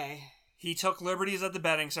 Okay. He took liberties at the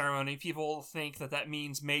bedding ceremony. People think that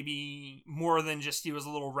means maybe more than just he was a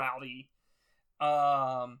little rowdy.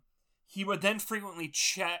 He would then frequently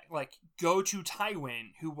go to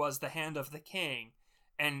Tywin, who was the Hand of the King,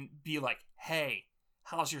 and be like, "Hey,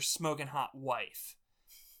 how's your smoking hot wife?"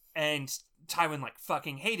 And Tywin, like,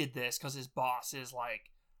 fucking hated this because his boss is,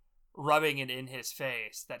 like, rubbing it in his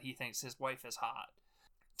face that he thinks his wife is hot.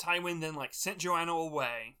 Tywin then, like, sent Joanna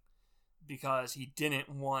away because he didn't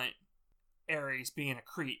want Aerys being a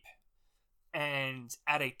creep. And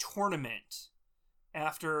at a tournament,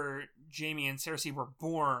 after Jaime and Cersei were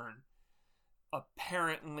born,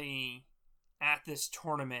 apparently at this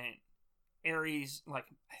tournament, Aerys, like,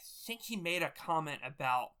 I think he made a comment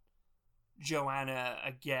about Joanna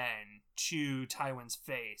again to Tywin's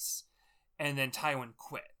face, and then Tywin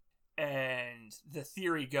quit. And the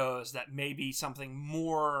theory goes that maybe something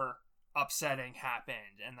more upsetting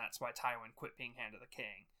happened, and that's why Tywin quit being Hand of the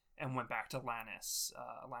King and went back to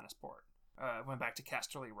Lannisport. Went back to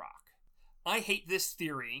Casterly Rock. I hate this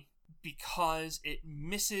theory because it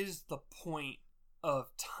misses the point of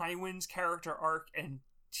Tywin's character arc and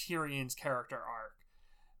Tyrion's character arc.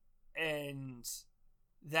 And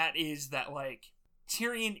that is that, like,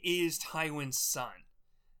 Tyrion is Tywin's son.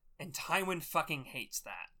 And Tywin fucking hates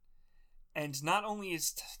that. And not only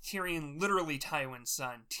is Tyrion literally Tywin's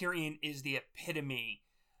son, Tyrion is the epitome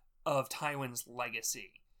of Tywin's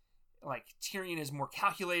legacy. Like, Tyrion is more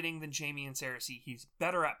calculating than Jaime and Cersei. He's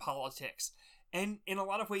better at politics. And in a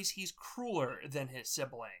lot of ways, he's crueler than his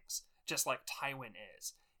siblings, just like Tywin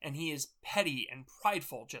is. And he is petty and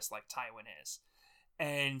prideful, just like Tywin is.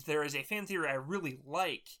 And there is a fan theory I really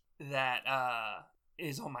like that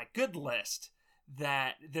is on my good list,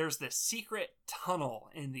 that there's this secret tunnel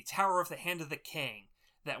in the Tower of the Hand of the King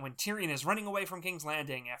that when Tyrion is running away from King's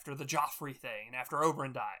Landing after the Joffrey thing and after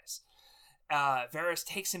Oberyn dies, Varys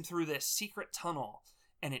takes him through this secret tunnel,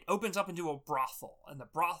 and it opens up into a brothel, and the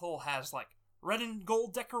brothel has like red and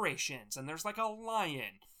gold decorations, and there's like a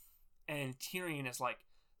lion, and Tyrion is like,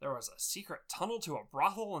 there was a secret tunnel to a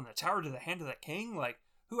brothel in the Tower to the Hand of the King? Like,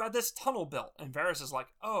 who had this tunnel built? And Varys is like,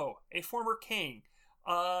 oh, a former king.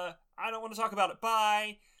 I don't want to talk about it,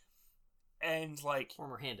 bye. And like...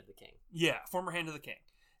 Former Hand of the King. Yeah, former Hand of the King.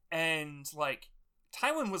 And like,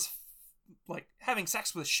 Tywin was like having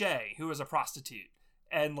sex with Shay, who was a prostitute.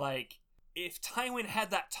 And like, if Tywin had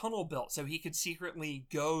that tunnel built so he could secretly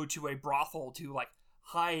go to a brothel to like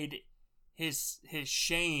hide his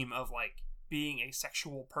shame of like being a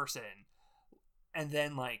sexual person, and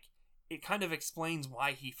then like it kind of explains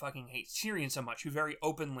why he fucking hates Tyrion so much, who very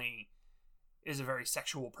openly is a very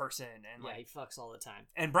sexual person, and he fucks all the time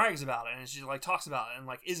and brags about it, and she like talks about it and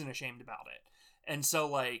like isn't ashamed about it. And so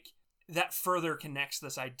like that further connects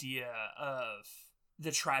this idea of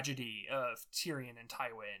the tragedy of Tyrion and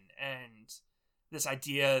Tywin, and this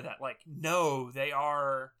idea that like, no, they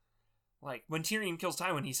are like, when Tyrion kills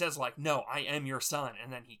Tywin, he says like, no, I am your son,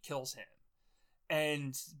 and then he kills him.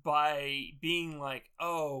 And by being like,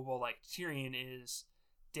 oh, well, like, Tyrion is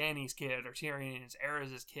Dany's kid, or Tyrion is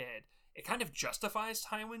Aerys' kid, it kind of justifies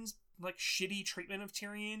Tywin's, like, shitty treatment of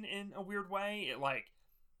Tyrion in a weird way. It, like,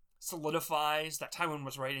 solidifies that Tywin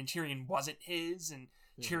was right and Tyrion wasn't his, and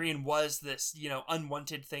Tyrion was this, you know,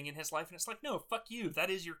 unwanted thing in his life. And it's like, no, fuck you, that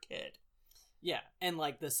is your kid. Yeah, and,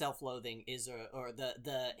 like, the self-loathing is, or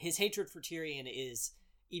his hatred for Tyrion is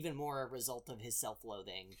even more a result of his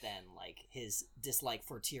self-loathing than like his dislike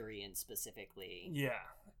for Tyrion specifically. Yeah.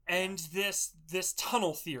 And this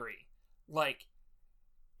tunnel theory, like,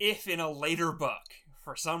 if in a later book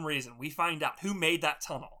for some reason we find out who made that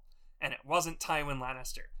tunnel and it wasn't Tywin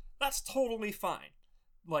Lannister, that's totally fine.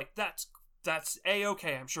 Like, that's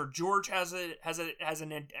A-okay. I'm sure George has an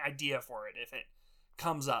idea for it if it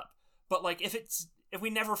comes up. But like, if we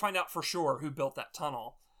never find out for sure who built that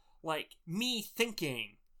tunnel, like, me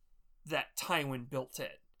thinking that Tywin built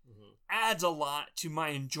it adds a lot to my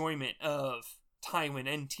enjoyment of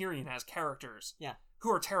Tywin and Tyrion as characters. Yeah. Who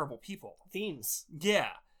are terrible people. Themes. Yeah.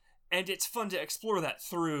 And it's fun to explore that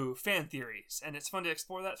through fan theories, and it's fun to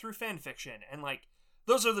explore that through fan fiction. And like,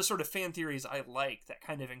 those are the sort of fan theories I like, that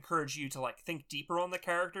kind of encourage you to like think deeper on the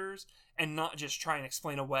characters and not just try and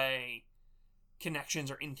explain away connections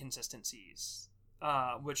or inconsistencies.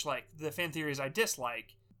 Which, like, the fan theories I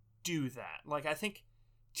dislike do that. Like, I think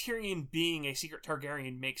Tyrion being a secret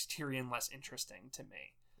Targaryen makes Tyrion less interesting to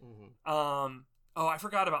me. Oh, I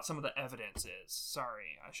forgot about some of the evidences.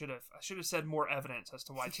 Sorry, I should have said more evidence as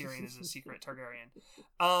to why Tyrion is a secret Targaryen.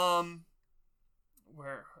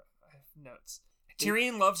 Where I have notes.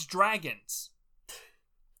 Tyrion loves dragons.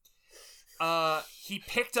 He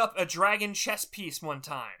picked up a dragon chess piece one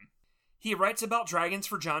time. He writes about dragons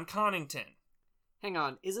for John Connington. Hang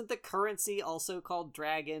on, isn't the currency also called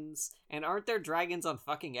dragons? And aren't there dragons on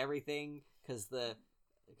fucking everything? Because the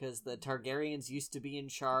Targaryens used to be in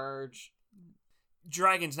charge.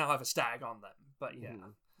 Dragons now have a stag on them, but yeah.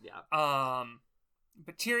 Yeah.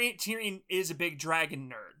 But Tyrion is a big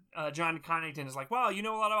dragon nerd. John Connington is like, wow, you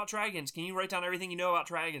know a lot about dragons. Can you write down everything you know about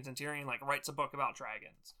dragons? And Tyrion like writes a book about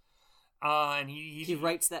dragons. And he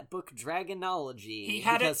writes that book Dragonology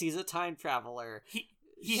he's a time traveler.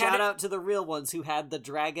 Shout out to the real ones who had the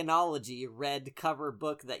Dragonology red cover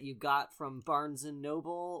book that you got from Barnes and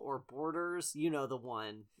Noble or Borders. You know the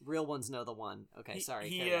one. Real ones know the one. Okay, sorry.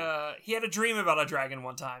 He had a dream about a dragon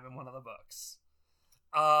one time in one of the books.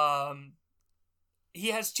 He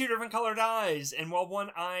has two different colored eyes, and while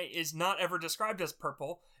one eye is not ever described as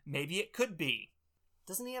purple, maybe it could be.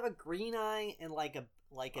 Doesn't he have a green eye and like a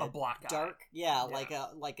black dark eye? Yeah,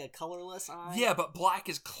 like a colorless eye. Yeah, but black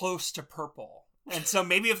is close to purple. And so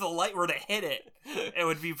maybe if the light were to hit it, it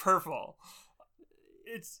would be purple.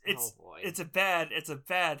 It's a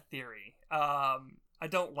bad theory. I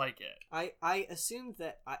don't like it. I assumed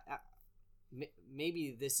that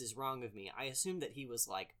maybe this is wrong of me. I assumed that he was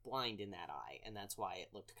like blind in that eye, and that's why it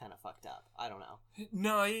looked kind of fucked up. I don't know.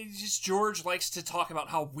 No, George likes to talk about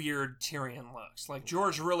how weird Tyrion looks. Like,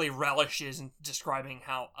 George really relishes in describing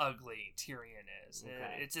how ugly Tyrion is.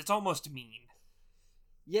 Okay. It's almost mean.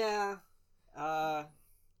 Yeah.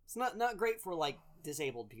 It's not great for like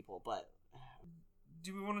disabled people, but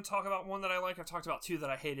do we want to talk about one that I like? I've talked about two that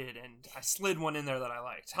I hated, and I slid one in there that I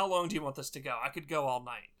liked. How long do you want this to go? I could go all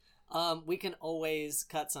night. We can always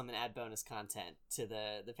cut some and add bonus content to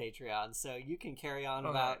the Patreon, so you can carry on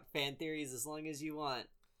about fan theories as long as you want.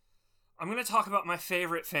 I'm going to talk about my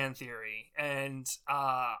favorite fan theory, and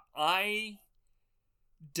I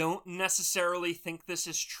don't necessarily think this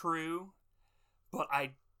is true, but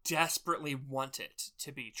I desperately want it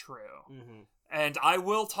to be true. Mm-hmm. And I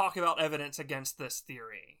will talk about evidence against this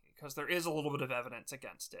theory, because there is a little bit of evidence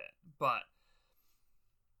against it. But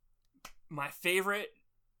my favorite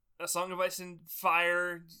A Song of Ice and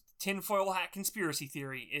Fire tinfoil hat conspiracy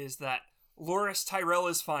theory is that Loras Tyrell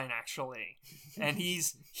is fine, actually. And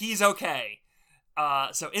he's okay.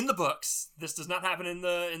 So in the books, this does not happen in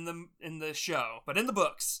the show, but in the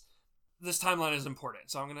books, this timeline is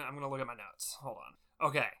important. So I'm gonna look at my notes. Hold on.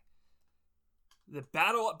 Okay. The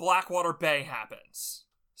battle at Blackwater Bay happens.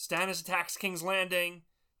 Stannis attacks King's Landing,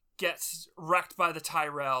 gets wrecked by the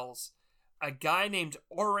Tyrells. A guy named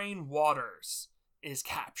Orain Waters is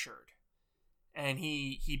captured. And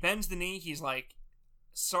he bends the knee. He's like,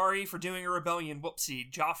 sorry for doing a rebellion.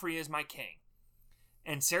 Whoopsie. Joffrey is my king.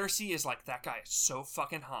 And Cersei is like, that guy is so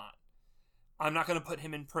fucking hot. I'm not going to put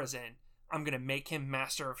him in prison. I'm going to make him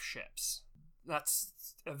master of ships. That's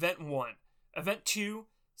event 1. Event 2,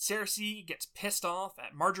 Cersei gets pissed off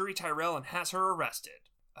at Margaery Tyrell and has her arrested.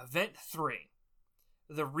 Event 3,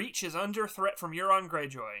 the Reach is under threat from Euron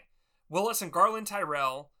Greyjoy. Willis and Garland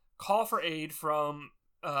Tyrell call for aid for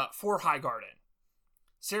Highgarden.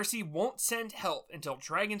 Cersei won't send help until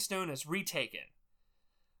Dragonstone is retaken.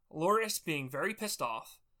 Loras, being very pissed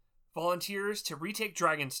off, volunteers to retake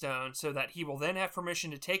Dragonstone so that he will then have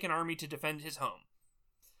permission to take an army to defend his home.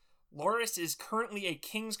 Loras is currently a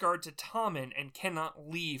Kingsguard to Tommen and cannot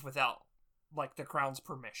leave without, the Crown's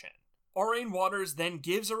permission. Orain Waters then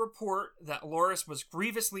gives a report that Loras was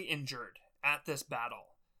grievously injured at this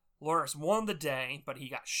battle. Loras won the day, but he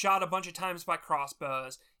got shot a bunch of times by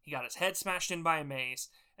crossbows, he got his head smashed in by a mace,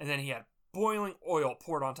 and then he had boiling oil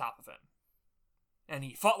poured on top of him. And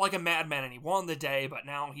he fought like a madman and he won the day, but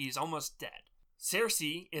now he's almost dead.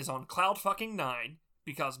 Cersei is on cloud fucking 9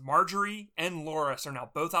 because Margaery and Loras are now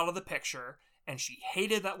both out of the picture, and she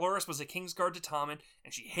hated that Loras was a Kingsguard to Tommen,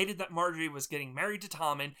 and she hated that Margaery was getting married to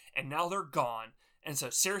Tommen, and now they're gone. And so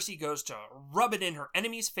Cersei goes to rub it in her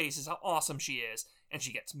enemies' faces how awesome she is, and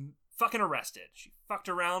she gets fucking arrested. She fucked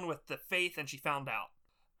around with the faith and she found out.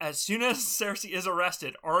 As soon as Cersei is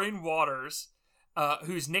arrested, Orain Waters,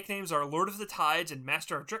 whose nicknames are Lord of the Tides and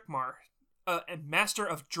Master of Driftmark,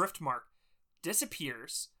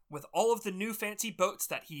 disappears with all of the new fancy boats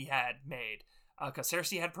that he had made. Because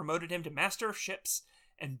Cersei had promoted him to Master of Ships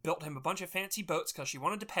and built him a bunch of fancy boats because she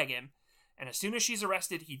wanted to peg him. And as soon as she's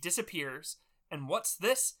arrested, he disappears. And what's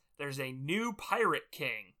this? There's a new pirate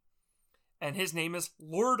king. And his name is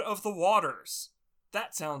Lord of the Waters.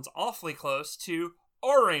 That sounds awfully close to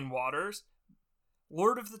Orain Waters,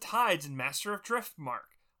 Lord of the Tides and Master of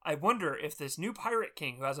Driftmark. I wonder if this new pirate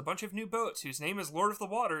king who has a bunch of new boats, whose name is Lord of the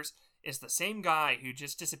Waters, is the same guy who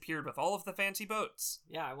just disappeared with all of the fancy boats.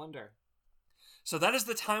 Yeah, I wonder. So that is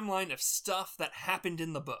the timeline of stuff that happened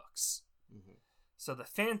in the books. Mm-hmm. So the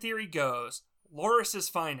fan theory goes, Loras is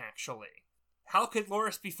fine, actually. How could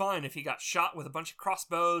Loras be fine if he got shot with a bunch of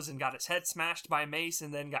crossbows and got his head smashed by a mace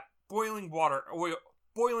and then got boiling oil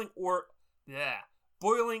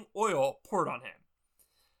poured on him?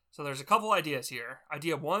 So there's a couple ideas here.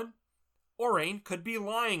 Idea 1, Orain could be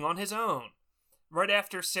lying on his own. Right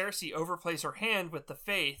after Cersei overplays her hand with the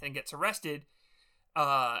Faith and gets arrested,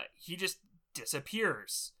 he just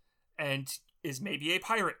disappears and is maybe a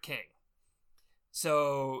pirate king.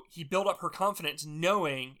 So he built up her confidence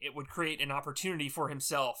knowing it would create an opportunity for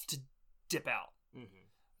himself to dip out. Mm-hmm.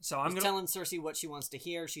 So He's telling Cersei what she wants to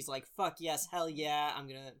hear. She's like, fuck yes, hell yeah, I'm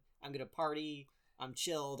gonna party, I'm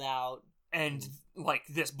chilled out. And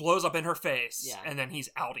this blows up in her face, yeah. And then he's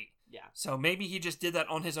outie. Yeah. So maybe he just did that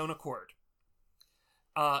on his own accord.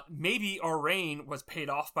 Maybe Orain was paid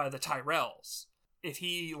off by the Tyrells. If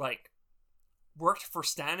he, worked for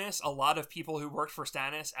Stannis, a lot of people who worked for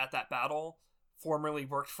Stannis at that battle formerly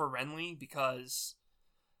worked for Renly because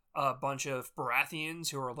a bunch of Baratheons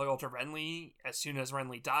who were loyal to Renly, as soon as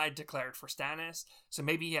Renly died, declared for Stannis. So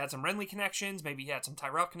maybe he had some Renly connections, maybe he had some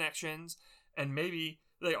Tyrell connections, and maybe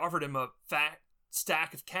they offered him a fat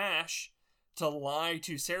stack of cash to lie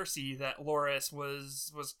to Cersei that Loras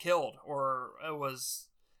was killed, or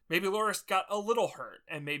maybe Loras got a little hurt,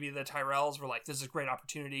 and maybe the Tyrells were like, this is a great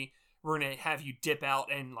opportunity, we're gonna have you dip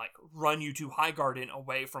out and run you to Highgarden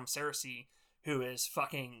away from Cersei, who is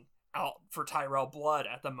fucking out for Tyrell blood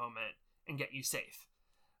at the moment, and get you safe.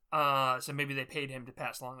 So maybe they paid him to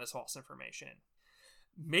pass along this false information.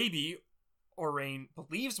 Maybe Orain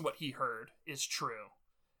believes what he heard is true.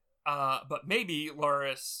 But maybe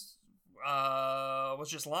Loras was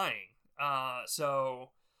just lying. So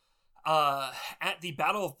at the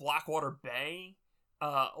Battle of Blackwater Bay,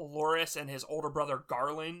 Loras and his older brother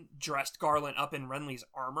Garland dressed Garland up in Renly's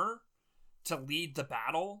armor to lead the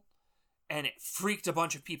battle, and it freaked a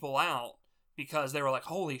bunch of people out because they were like,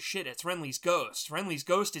 holy shit, it's Renly's ghost. Renly's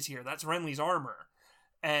ghost is here. That's Renly's armor.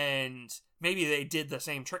 And maybe they did the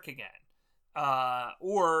same trick again.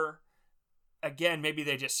 Or, again, maybe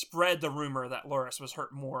they just spread the rumor that Loras was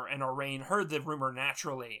hurt more, and Orain heard the rumor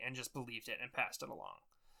naturally and just believed it and passed it along.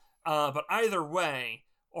 But either way,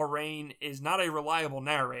 Orain is not a reliable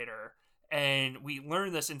narrator, and we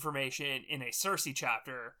learn this information in a Cersei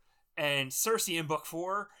chapter, and Cersei in Book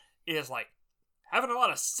 4 is, like, having a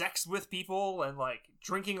lot of sex with people and, like,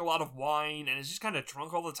 drinking a lot of wine, and is just kind of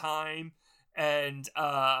drunk all the time, and,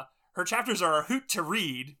 her chapters are a hoot to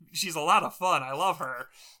read. She's a lot of fun. I love her.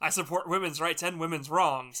 I support women's rights and women's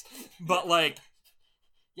wrongs. But, like...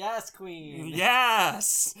 Yes, queen!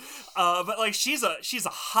 Yes! But, like, she's a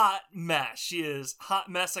hot mess. She is Hot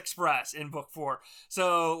Mess Express in Book 4.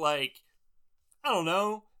 So, like, I don't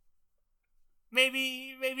know.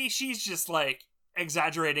 Maybe she's just, like,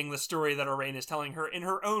 exaggerating the story that Orain is telling her in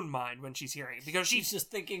her own mind when she's hearing it, because she's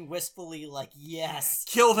just thinking wistfully, like, yes,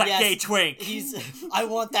 kill that gay twink. I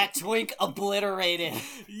want that twink obliterated.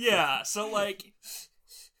 Yeah, so, like,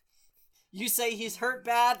 you say he's hurt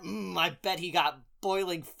bad? I bet he got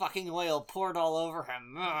boiling fucking oil poured all over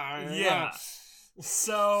him. Yeah.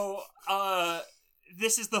 So,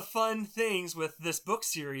 this is the fun things with this book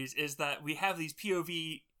series, is that we have these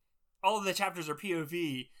POV, all of the chapters are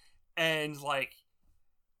POV, and, like,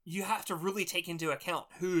 you have to really take into account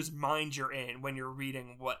whose mind you're in when you're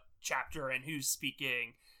reading what chapter and who's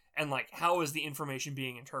speaking, and, like, how is the information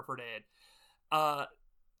being interpreted.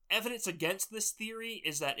 Evidence against this theory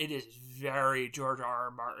is that it is very George R.R.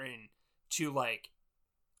 Martin to, like,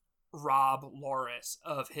 rob Loras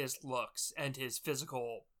of his looks and his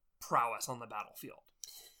physical prowess on the battlefield.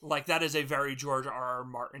 Like, that is a very George R.R.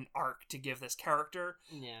 Martin arc to give this character.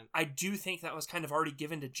 Yeah. I do think that was kind of already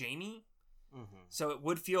given to Jaime. Mm-hmm. So it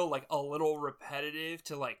would feel, like, a little repetitive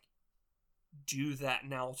to, like, do that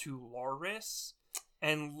now to Loras.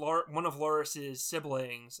 And one of Loras's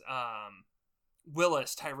siblings,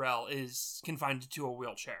 Willis Tyrell, is confined to a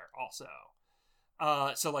wheelchair also.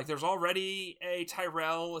 So, like, there's already a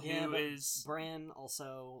Tyrell who is... Bran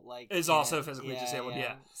also, like... Is also physically disabled,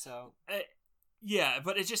 yeah. So... Yeah,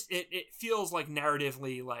 but it just, it feels like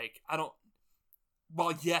narratively, like, I don't...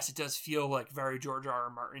 Well, yes, it does feel like very George R.R.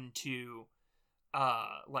 Martin to,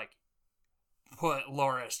 like, put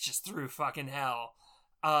Loras just through fucking hell.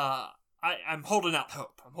 I'm holding out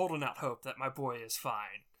hope. I'm holding out hope that my boy is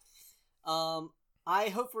fine. I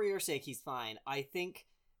hope for your sake he's fine. I think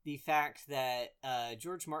the fact that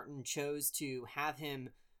George Martin chose to have him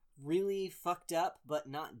really fucked up but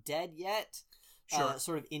not dead yet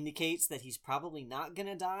sort of indicates that he's probably not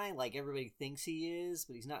gonna die. Like, everybody thinks he is,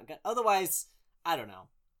 but he's not gonna... Otherwise, I don't know.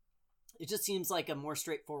 It just seems like a more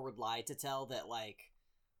straightforward lie to tell that, like,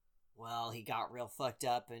 well, he got real fucked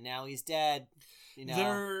up and now he's dead. You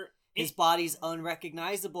know, his body's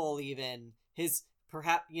unrecognizable even. His,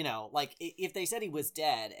 perhaps, you know, like, if they said he was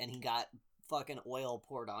dead and he got fucking oil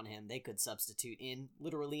poured on him, they could substitute in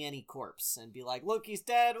literally any corpse and be like, look, he's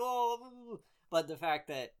dead. Oh. But the fact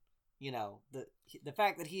that, you know, the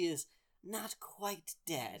fact that he is not quite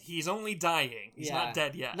dead. He's only dying. He's not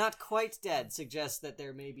dead yet. Not quite dead suggests that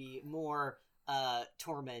there may be more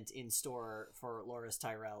torment in store for Loras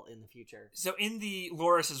Tyrell in the future. So in the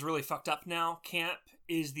Loras is really fucked up now camp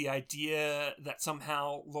is the idea that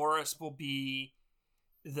somehow Loras will be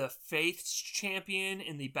the Faith's champion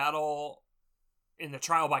in the battle, in the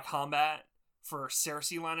trial by combat for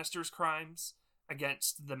Cersei Lannister's crimes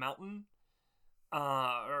against the Mountain.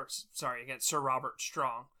 Against Sir Robert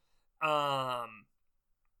Strong.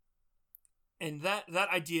 And that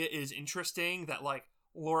idea is interesting, that, like,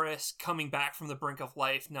 Loras coming back from the brink of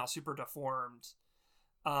life, now super deformed,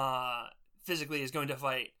 physically is going to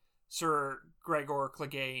fight Sir Gregor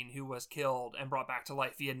Clegane, who was killed and brought back to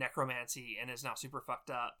life via necromancy and is now super fucked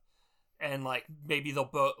up. And, like, maybe they'll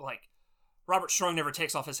both, like, Robert Strong never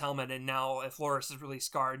takes off his helmet, and now if Loras is really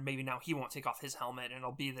scarred, maybe now he won't take off his helmet, and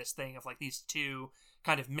it'll be this thing of, like, these two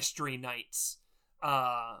kind of mystery knights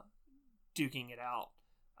duking it out.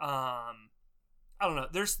 I don't know.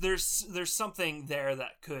 There's something there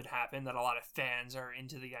that could happen that a lot of fans are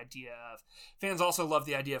into the idea of. Fans also love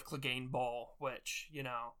the idea of Clegane Bowl, which, you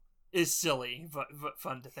know, is silly but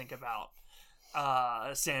fun to think about.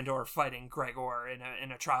 Sandor fighting Gregor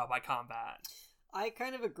in a trial by combat. I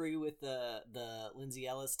kind of agree with the Lindsay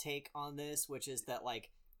Ellis take on this, which is that, like,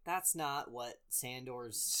 that's not what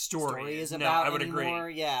Sandor's story is No, about I would anymore.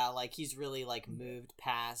 agree. Yeah, like he's really like moved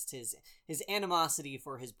past his animosity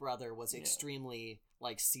for his brother was extremely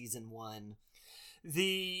like season 1.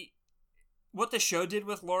 What the show did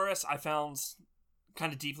with Loras, I found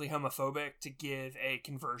kind of deeply homophobic to give a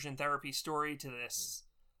conversion therapy story to this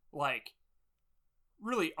like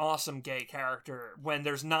really awesome gay character when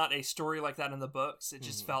there's not a story like that in the books. It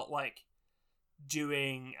just felt like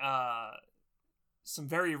doing some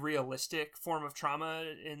very realistic form of trauma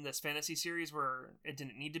in this fantasy series where it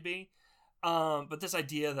didn't need to be. But this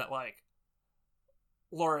idea that like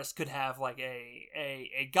Loras could have like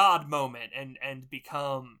a god moment and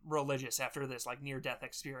become religious after this like near death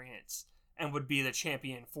experience and would be the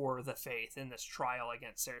champion for the faith in this trial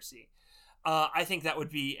against Cersei. I think that would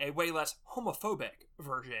be a way less homophobic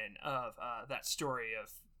version of that story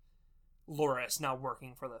of Loras now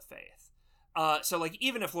working for the faith. So like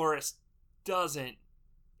even if Loras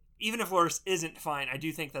isn't fine, I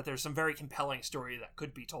do think that there's some very compelling story that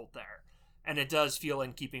could be told there. And it does feel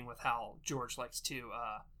in keeping with how George likes to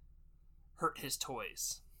hurt his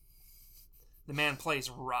toys. The man plays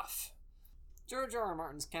rough. George R. R.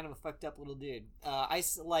 Martin's kind of a fucked up little dude.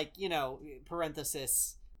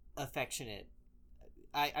 Parenthesis, affectionate.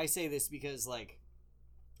 I say this because, like,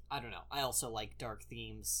 I don't know. I also like dark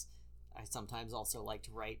themes. I sometimes also like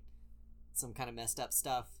to write some kind of messed up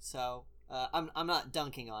stuff. So, I'm not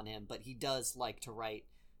dunking on him, but he does like to write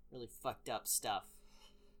really fucked up stuff.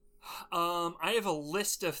 I have a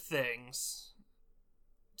list of things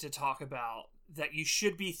to talk about that you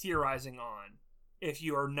should be theorizing on if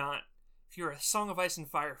you're a Song of Ice and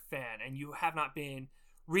Fire fan and you have not been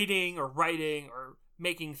reading or writing or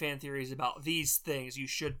making fan theories about these things. You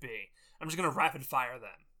should be. I'm just going to rapid fire them.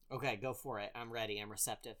 Okay, go for it. I'm ready. I'm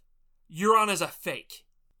receptive. Euron is a fake.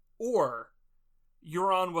 Or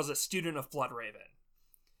Euron was a student of Bloodraven.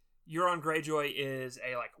 Euron Greyjoy is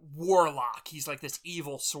a like warlock. He's like this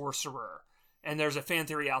evil sorcerer. And there's a fan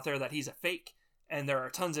theory out there that he's a fake. And there are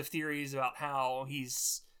tons of theories about how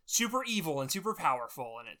he's super evil and super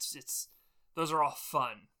powerful. And it's those are all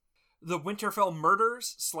fun. The Winterfell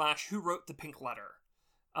murders / Who Wrote the Pink Letter.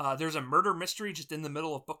 There's a murder mystery just in the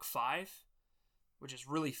middle of book 5, which is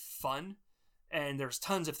really fun. And there's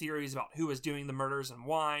tons of theories about who was doing the murders and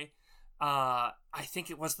why. I think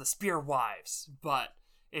it was the Spear Wives, but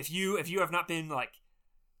if you have not been like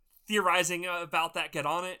theorizing about that, get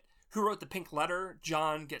on it. Who Wrote the Pink Letter?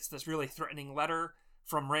 Jon gets this really threatening letter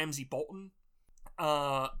from Ramsay Bolton.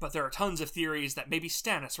 But there are tons of theories that maybe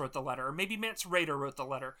Stannis wrote the letter, or maybe Mance Rayder wrote the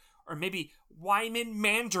letter, or maybe Wyman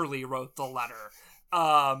Manderly wrote the letter.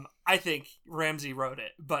 I think Ramsay wrote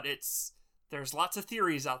it, but there's lots of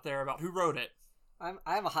theories out there about who wrote it. I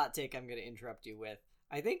have a hot take I'm going to interrupt you with.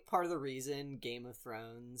 I think part of the reason Game of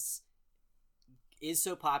Thrones is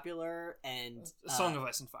so popular and... A Song of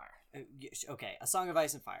Ice and Fire. Okay, A Song of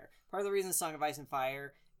Ice and Fire. Part of the reason Song of Ice and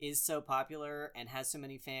Fire is so popular and has so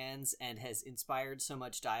many fans and has inspired so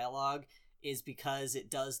much dialogue is because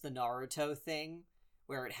it does the Naruto thing,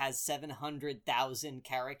 where it has 700,000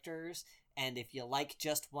 characters, and if you like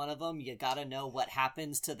just one of them, you gotta know what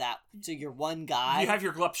happens to your one guy. You have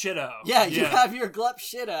your Glup Shido. Yeah, you have your Glup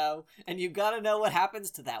Shido, and you gotta know what happens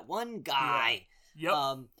to that one guy.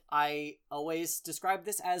 Yeah. Yep. I always describe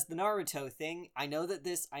this as the Naruto thing. I know that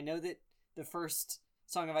the first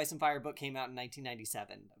Song of Ice and Fire book came out in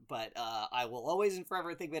 1997, but I will always and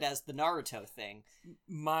forever think of it as the Naruto thing.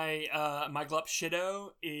 My Glup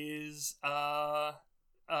Shido is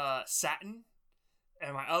Satin.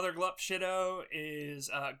 And my other Glup Shido is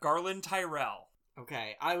Garland Tyrell.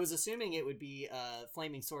 Okay, I was assuming it would be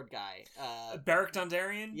Flaming Sword guy. Beric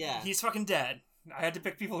Dondarrion? Yeah. He's fucking dead. I had to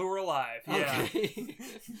pick people who were alive. Yeah. Okay.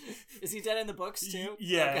 Is he dead in the books too?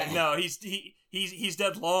 Yeah, okay. No, he's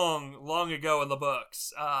dead long ago in the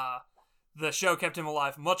books. The show kept him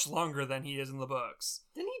alive much longer than he is in the books.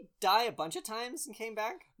 Didn't he die a bunch of times and came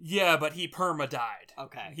back? Yeah, but he perma-died.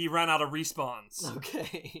 Okay. He ran out of respawns.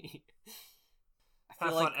 Okay.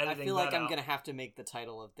 I feel like I'm gonna have to make the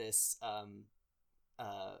title of this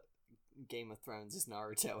Game of Thrones is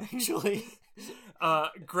Naruto, actually.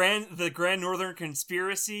 The Grand Northern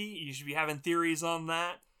Conspiracy. You should be having theories on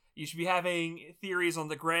that. You should be having theories on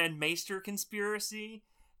the Grand Maester Conspiracy.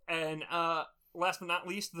 And last but not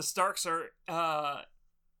least, the Starks are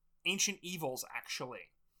ancient evils, actually.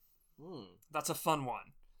 That's a fun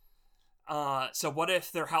one. So what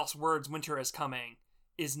if their house words, winter is coming,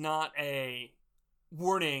 is not a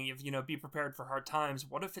warning of, be prepared for hard times?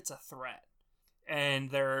 What if it's a threat? And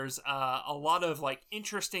there's a lot of like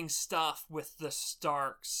interesting stuff with the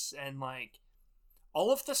Starks, and like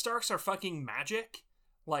all of the Starks are fucking magic.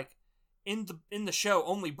 Like in the show,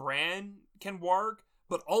 only Bran can warg,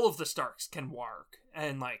 but all of the Starks can warg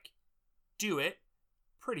and like do it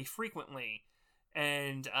pretty frequently.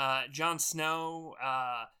 And Jon Snow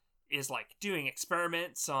is like doing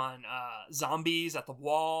experiments on zombies at the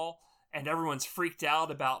Wall, and everyone's freaked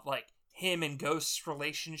out about like him and Ghost's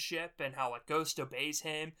relationship and how like Ghost obeys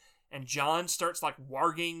him, and Jon starts like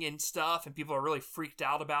warging and stuff, and people are really freaked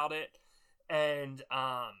out about it. And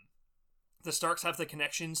the Starks have the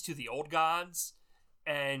connections to the old gods,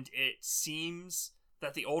 and it seems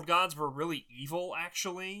that the old gods were really evil,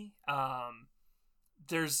 actually.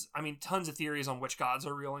 There's, I mean, tons of theories on which gods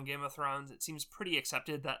are real in Game of Thrones. It seems pretty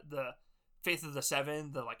accepted that the Faith of the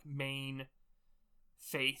Seven, the like main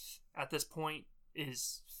faith at this point,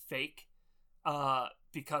 is fake,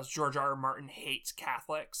 because George R. R. Martin hates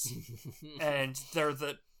Catholics, and they're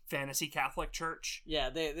the fantasy Catholic church. Yeah,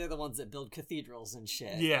 they're the ones that build cathedrals and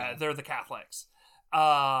shit. Yeah, they're the Catholics.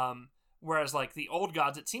 Whereas, like, the old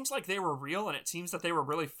gods, it seems like they were real, and it seems that they were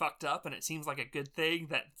really fucked up, and it seems like a good thing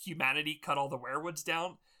that humanity cut all the werewoods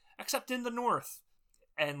down, except in the north.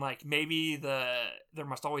 And, like, maybe there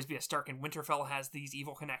must always be a Stark, and Winterfell has these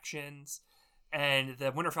evil connections, and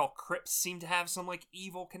the Winterfell crypts seem to have some, like,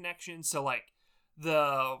 evil connections. So, like,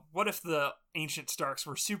 what if the ancient Starks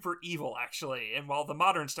were super evil, actually, and while the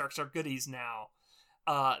modern Starks are goodies now,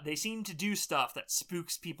 they seem to do stuff that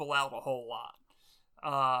spooks people out a whole lot.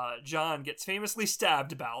 Jon gets famously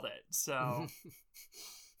stabbed about it, so...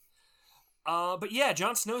 but yeah,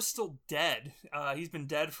 Jon Snow's still dead. He's been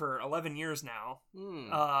dead for 11 years now,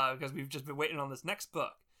 because we've just been waiting on this next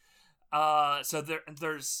book. So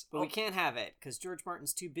there's... But we can't have it, because George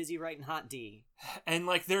Martin's too busy writing Hot D. And,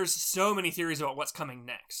 like, there's so many theories about what's coming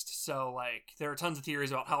next. So, like, there are tons of theories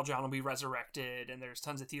about how Jon will be resurrected, and there's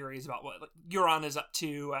tons of theories about what Euron is up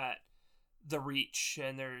to at the Reach,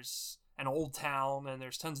 and there's an Old Town, and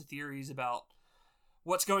there's tons of theories about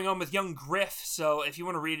what's going on with young Griff. So if you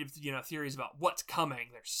want to read, theories about what's coming,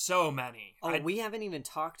 there's so many. We haven't even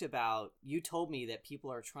talked about, you told me that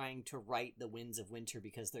people are trying to write The Winds of Winter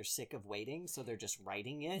because they're sick of waiting, so they're just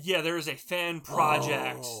writing it? Yeah, there is a fan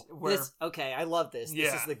project where... Okay, I love this.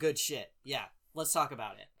 Yeah. This is the good shit. Yeah, let's talk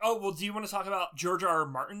about it. Oh, well, do you want to talk about George R. R.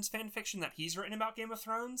 Martin's fan fiction that he's written about Game of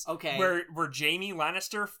Thrones? Okay. Where Jaime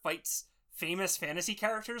Lannister fights famous fantasy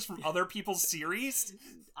characters from other people's series?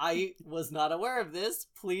 I was not aware of this.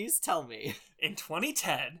 Please tell me. In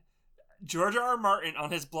 2010, George R. R. Martin, on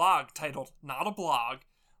his blog titled Not a Blog,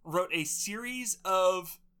 wrote a series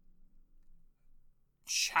of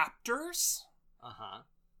chapters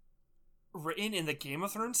written in the Game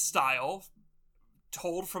of Thrones style,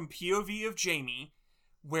 told from POV of Jaime,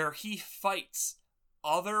 where he fights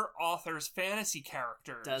other authors' fantasy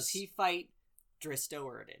characters. Does he fight Drizzt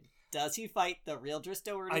Do'Urden? Does he fight the real Drizzt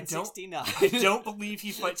Do'Urden 69? I don't believe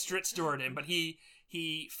he fights Drizzt Do'Urden, but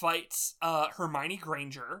he fights Hermione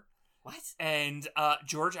Granger. What? And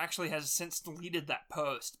George actually has since deleted that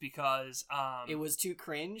post because... it was too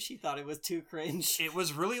cringe? He thought it was too cringe? It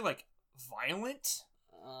was really, like, violent.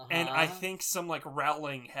 And I think some, like,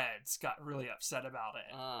 Rowling heads got really upset about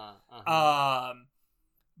it.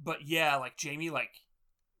 But yeah, like, Jaime, like,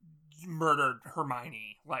 murdered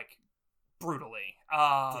Hermione, like, brutally.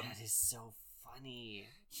 That is so funny.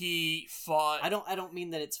 He fought... I don't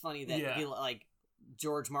mean that it's funny that he, like,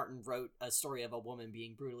 George Martin wrote a story of a woman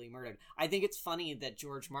being brutally murdered. I think it's funny that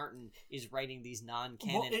George Martin is writing these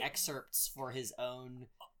non-canon excerpts for his own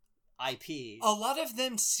IPs. A lot of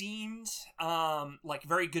them seemed like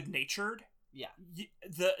very good-natured. Yeah.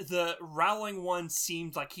 The Rowling one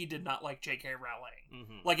seemed like he did not like J.K. Rowling.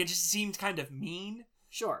 Mm-hmm. Like, it just seemed kind of mean.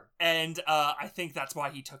 Sure. And I think that's why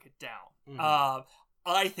he took it down. Mm-hmm.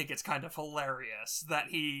 I think it's kind of hilarious that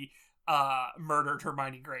he murdered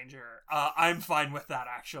Hermione Granger. I'm fine with that,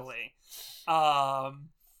 actually.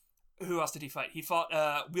 Who else did he fight? He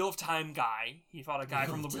fought Wheel of Time guy. He fought a guy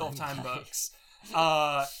from the Wheel of Time books.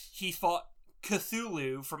 He fought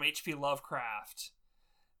Cthulhu from H.P. Lovecraft.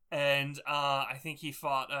 And I think he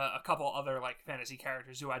fought a couple other like fantasy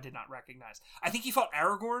characters who I did not recognize. I think he fought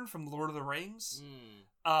Aragorn from Lord of the Rings.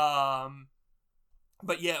 But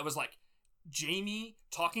yeah, it was like Jaime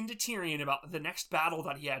talking to Tyrion about the next battle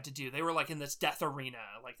that he had to do. They were like in this death arena,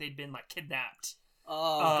 like they'd been like kidnapped.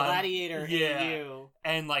 Gladiator, yeah. you.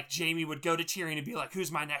 And like Jaime would go to Tyrion and be like,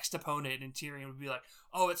 "Who's my next opponent?" And Tyrion would be like,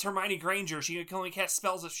 "Oh, it's Hermione Granger. She can only cast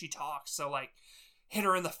spells if she talks. So like, hit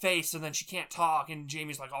her in the face and then she can't talk." And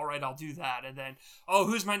Jaime's like, "All right, I'll do that." And then, "Oh,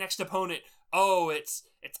 who's my next opponent?" "Oh, it's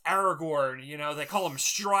Aragorn. You know, they call him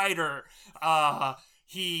Strider.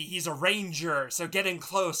 He's a ranger, so get in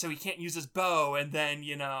close so he can't use his bow." And then,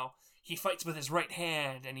 you know, he fights with his right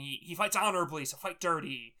hand and he fights honorably, so fight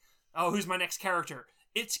dirty. Oh, who's my next character?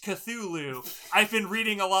 It's Cthulhu. I've been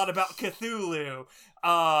reading a lot about Cthulhu.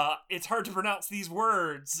 It's hard to pronounce these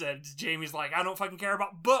words. And Jamie's like, I don't fucking care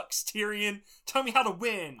about books, Tyrion. Tell me how to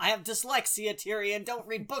win. I have dyslexia, Tyrion. Don't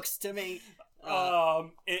read books to me.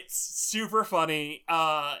 It's super funny.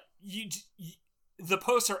 The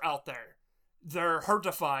posts are out there. They're hard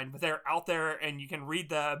to find, but they're out there and you can read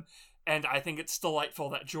them. And I think it's delightful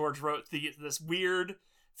that George wrote this weird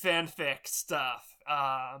fanfic stuff.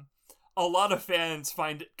 A lot of fans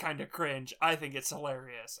find it kind of cringe. I think it's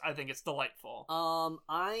hilarious. I think it's delightful.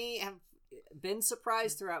 I have been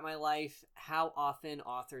surprised throughout my life how often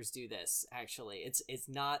authors do this. Actually, it's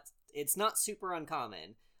not super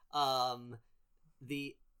uncommon.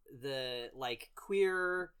 The like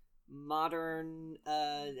queer modern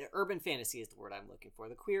urban fantasy is the word I'm looking for.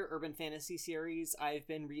 The queer urban fantasy series I've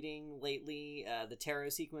been reading lately, the Tarot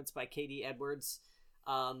Sequence by Katie Edwards.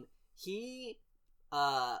 He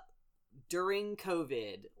during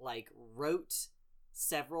COVID like wrote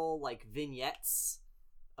several like vignettes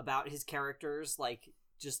about his characters like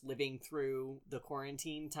just living through the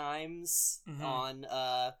quarantine times on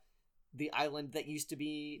the island that used to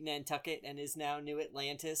be Nantucket and is now New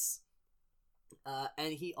Atlantis.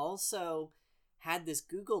 And he also had this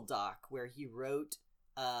Google Doc where he wrote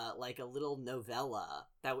like a little novella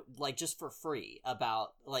that like just for free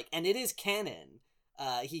about like, and it is canon.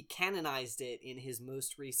 He canonized it in his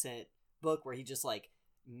most recent book where he just like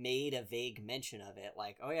made a vague mention of it,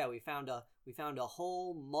 like, oh yeah, we found a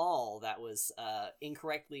whole mall that was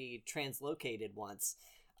incorrectly translocated once.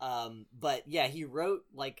 But yeah, he wrote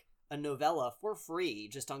like a novella for free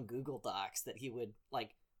just on Google Docs that he would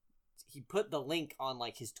like. He put the link on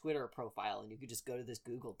like his Twitter profile, and you could just go to this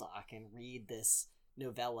Google Doc and read this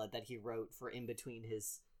novella that he wrote for in between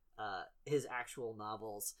his actual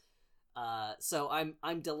novels. So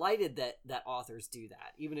I'm delighted that authors do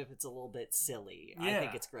that, even if it's a little bit silly. Yeah. I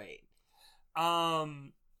think it's great.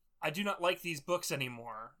 I do not like these books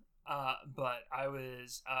anymore. But I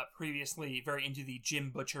was previously very into the Jim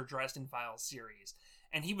Butcher Dresden Files series,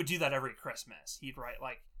 and he would do that every Christmas. He'd write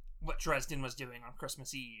like what Dresden was doing on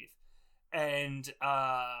Christmas Eve. And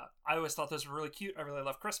I always thought those were really cute. I really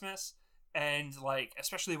love Christmas. And like,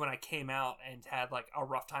 especially when I came out and had like a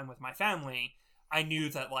rough time with my family, I knew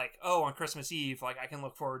that like, oh, on Christmas Eve, like I can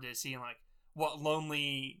look forward to seeing like what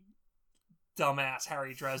lonely dumbass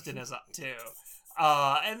Harry Dresden is up to.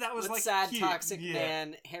 And that was what like sad cute. Toxic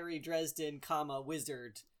man Harry Dresden,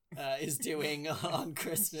 wizard is doing on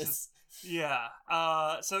Christmas. Yeah.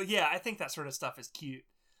 So yeah, I think that sort of stuff is cute.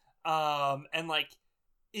 And like,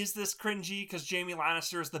 is this cringy because Jaime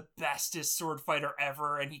Lannister is the bestest sword fighter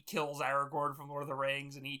ever, and he kills Aragorn from Lord of the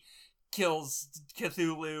Rings, and he kills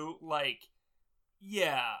Cthulhu? Like,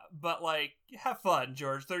 yeah, but like, have fun,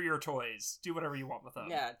 George. They're your toys. Do whatever you want with them.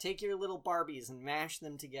 Yeah, take your little Barbies and mash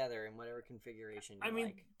them together in whatever configuration you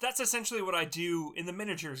like. That's essentially what I do in the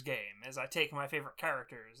miniatures game, is I take my favorite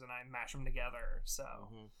characters and I mash them together, so...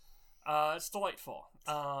 it's delightful.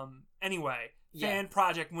 Anyway, Fan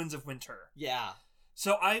Project Winds of Winter. Yeah.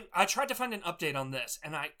 So I tried to find an update on this,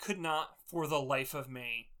 and I could not, for the life of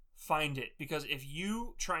me, find it. Because if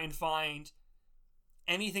you try and find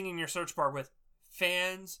anything in your search bar with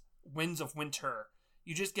Fans Winds of Winter,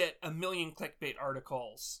 you just get a million clickbait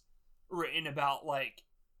articles written about, like,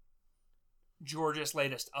 George's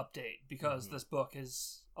latest update. Because this book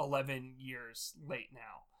is 11 years late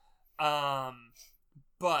now.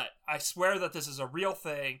 But I swear that this is a real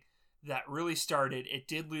thing that really started. It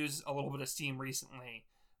did lose a little bit of steam recently,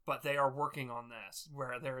 but they are working on this,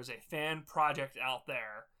 where there is a fan project out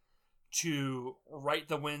there to write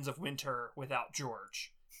the Winds of Winter without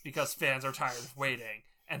George, because fans are tired of waiting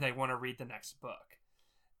and they want to read the next book.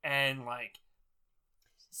 And like,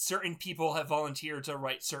 certain people have volunteered to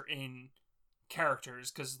write certain characters,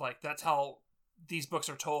 because like that's how these books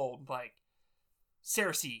are told. Like,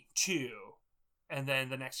 Cersei 2, and then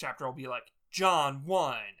the next chapter will be like Jon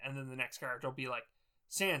 1, and then the next character will be like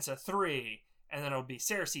Sansa 3, and then it'll be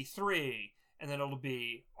Cersei 3, and then it'll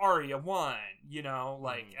be Arya 1, you know,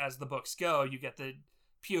 like as the books go, you get the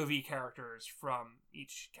POV characters from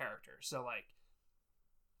each character. So like,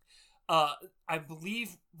 I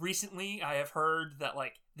believe recently I have heard that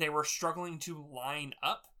like they were struggling to line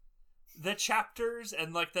up the chapters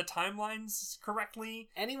and like the timelines correctly.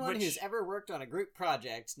 Anyone who's ever worked on a group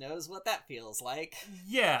project knows what that feels like.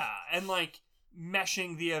 Yeah, and like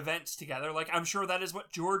meshing the events together. Like, I'm sure that is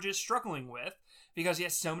what George is struggling with, because he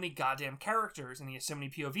has so many goddamn characters and he has so many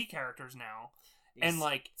POV characters now. He's and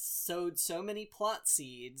like sowed so many plot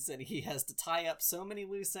seeds and he has to tie up so many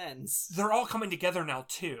loose ends. They're all coming together now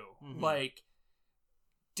too. Like,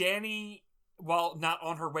 Dany while not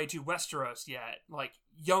on her way to Westeros yet, like,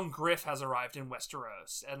 young Griff has arrived in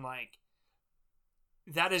Westeros, and, like,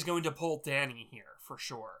 that is going to pull Dany here, for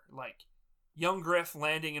sure. Like, young Griff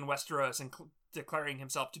landing in Westeros and declaring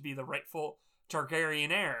himself to be the rightful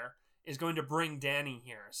Targaryen heir is going to bring Dany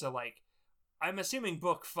here. So, like, I'm assuming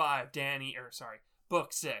book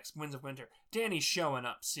 6, Winds of Winter, Dany's showing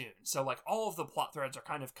up soon. So, like, all of the plot threads are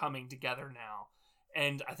kind of coming together now.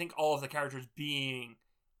 And I think all of the characters being,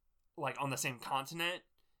 like, on the same continent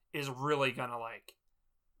is really gonna, like,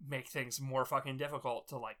 make things more fucking difficult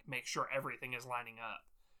to, like, make sure everything is lining up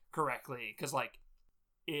correctly. Because, like,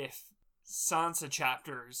 if Sansa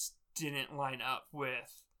chapters didn't line up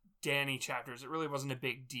with Dany chapters, it really wasn't a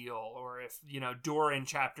big deal. Or if, you know, Doran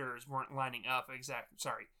chapters weren't lining up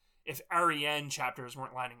if Arianne chapters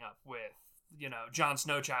weren't lining up with, you know, Jon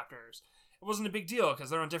Snow chapters, it wasn't a big deal because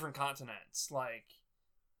they're on different continents. Like,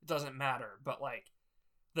 it doesn't matter. But, like,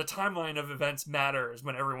 the timeline of events matters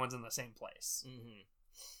when everyone's in the same place. Mm-hmm.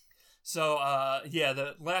 So,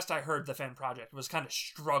 the last I heard, the fan project was kind of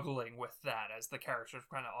struggling with that as the characters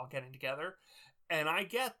were kind of all getting together. And I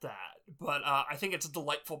get that, but I think it's a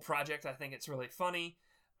delightful project. I think it's really funny.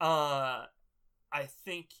 I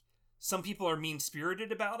think some people are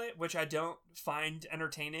mean-spirited about it, which I don't find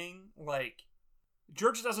entertaining. Like,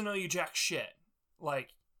 George doesn't owe you jack shit. Like,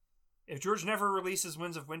 if George never releases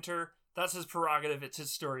Winds of Winter, that's his prerogative. It's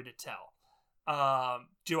his story to tell.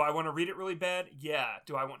 Do I want to read it really bad? Yeah.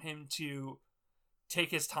 Do I want him to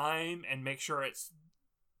take his time and make sure it's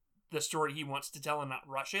the story he wants to tell and not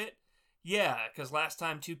rush it? Yeah, because last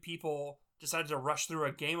time 2 people decided to rush through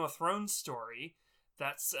a Game of Thrones story,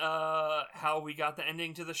 that's how we got the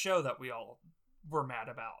ending to the show that we all were mad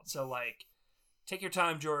about. So, like, take your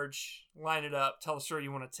time, George. Line it up. Tell the story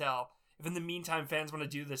you want to tell. If in the meantime fans want to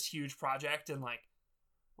do this huge project and, like,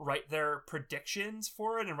 write their predictions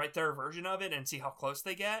for it and write their version of it and see how close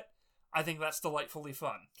they get, I think that's delightfully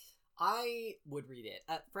fun. I would read it.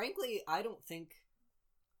 Frankly, I don't think...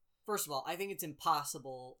 First of all, I think it's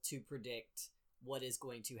impossible to predict what is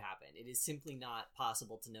going to happen. It is simply not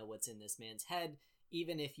possible to know what's in this man's head,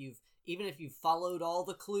 even if you've followed all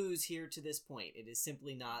the clues here to this point. It is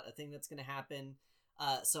simply not a thing that's going to happen.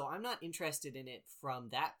 So I'm not interested in it from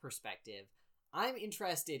that perspective. I'm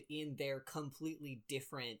interested in their completely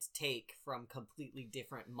different take from completely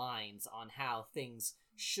different minds on how things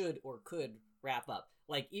should or could wrap up.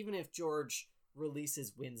 Like, even if George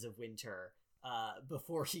releases Winds of Winter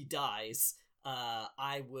before he dies,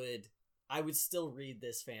 I would still read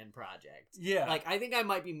this fan project. Yeah. Like, I think I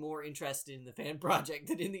might be more interested in the fan project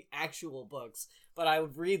than in the actual books, but I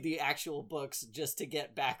would read the actual books just to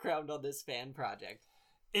get background on this fan project.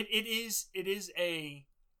 It is a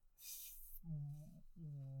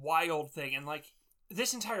wild thing, and, like,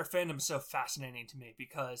 this entire fandom is so fascinating to me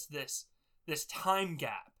because this time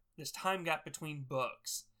gap between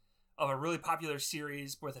books of a really popular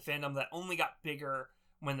series with a fandom that only got bigger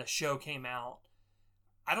when the show came out,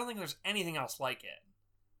 I don't think there's anything else like it.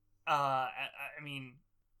 I mean,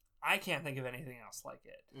 I can't think of anything else like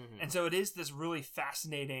it. Mm-hmm. And so it is this really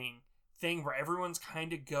fascinating thing where everyone's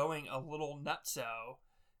kind of going a little nutso,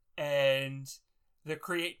 and the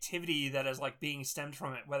creativity that is, like, being stemmed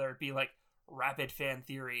from it, whether it be, like, rapid fan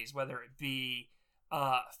theories, whether it be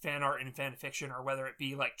fan art and fan fiction, or whether it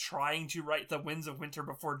be, like, trying to write the Winds of Winter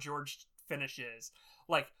before George finishes.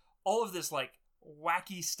 Like, all of this, like,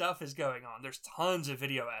 wacky stuff is going on. There's tons of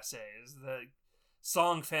video essays. The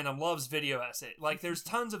song fandom loves video essays. Like, there's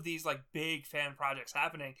tons of these, like, big fan projects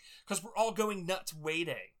happening because we're all going nuts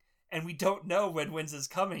waiting, and we don't know when Winds is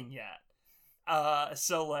coming yet.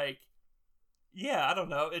 So, like, yeah, I don't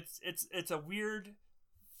know. It's a weird,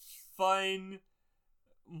 fun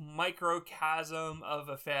microcosm of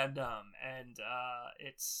a fandom, and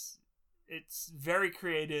it's very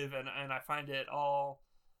creative, and I find it all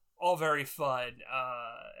very fun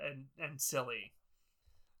and silly.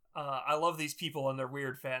 I love these people and their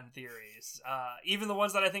weird fan theories. Even the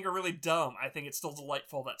ones that I think are really dumb, I think it's still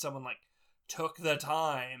delightful that someone, like, took the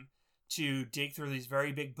time to dig through these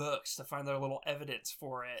very big books to find their little evidence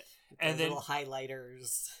for it, and then little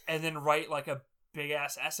highlighters, and then write, like, a big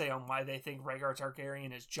ass essay on why they think Rhaegar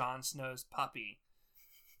Targaryen is Jon Snow's puppy.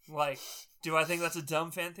 Like, do I think that's a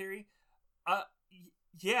dumb fan theory?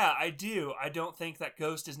 Yeah, I do. I don't think that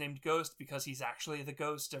Ghost is named Ghost because he's actually the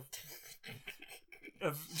ghost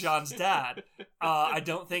of Jon's dad. I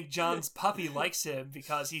don't think Jon's puppy likes him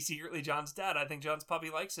because he's secretly Jon's dad. I think Jon's puppy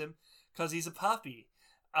likes him because he's a puppy.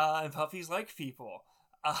 And puppies like people.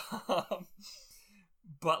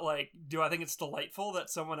 But, like, do I think it's delightful that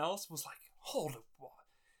someone else was like, hold up,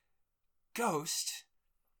 Ghost?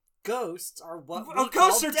 ghosts are what we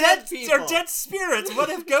ghosts call are dead people. Are dead spirits. What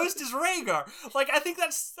if Ghost is Rhaegar? Like, I think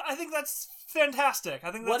that's fantastic.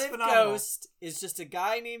 I think that's what if phenomenal. Ghost is just a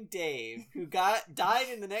guy named Dave who died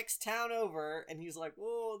in the next town over, and he's like,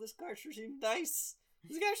 "Whoa, this guy sure seems nice.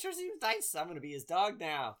 This guy sure seems nice. I'm gonna be his dog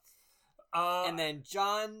now." And then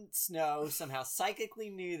Jon Snow somehow psychically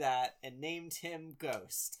knew that and named him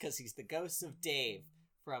Ghost because he's the ghost of Dave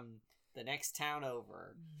from the next town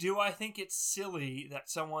over. Do I think it's silly that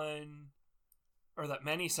someone, or that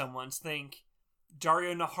many someones think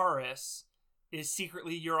Daario Naharis is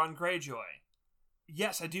secretly Euron Greyjoy?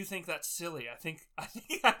 Yes, I do think that's silly. I think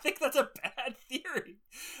that's a bad theory.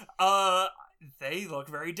 They look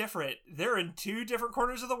very different. They're in two different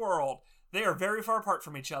corners of the world. They are very far apart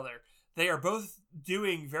from each other. They are both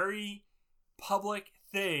doing very public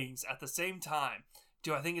things at the same time.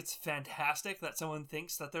 Do I think it's fantastic that someone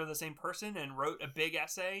thinks that they're the same person and wrote a big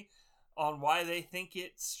essay on why they think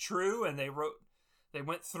it's true, and they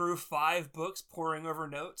went through 5 books poring over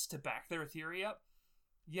notes to back their theory up?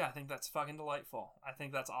 Yeah, I think that's fucking delightful. I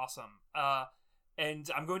think that's awesome. And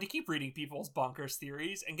I'm going to keep reading people's bonkers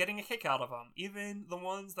theories and getting a kick out of them, even the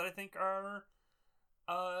ones that I think are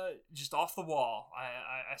just off the wall.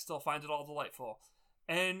 I still find it all delightful.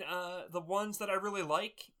 And the ones that I really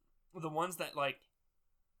like, the ones that like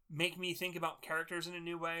make me think about characters in a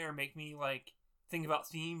new way, or make me like think about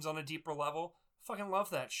themes on a deeper level, fucking love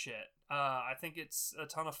that shit. I think it's a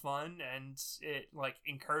ton of fun, and it like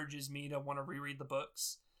encourages me to want to reread the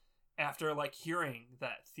books after like hearing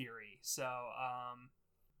that theory. So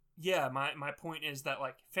yeah, my point is that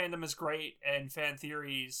like fandom is great, and fan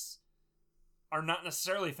theories are not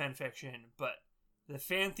necessarily fan fiction, but the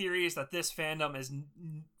fan theories that this fandom is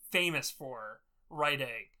famous for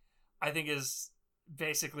writing, I think is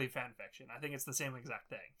basically fan fiction. I think it's the same exact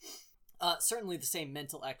thing. Certainly the same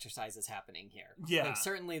mental exercise is happening here. Yeah. Like,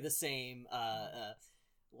 certainly the same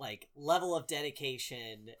like level of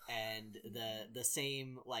dedication and the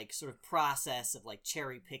same like sort of process of like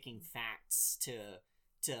cherry picking facts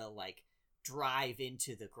to like drive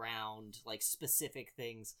into the ground like specific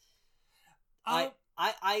things.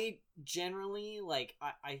 I generally like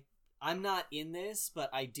I'm not in this, but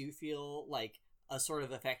I do feel like a sort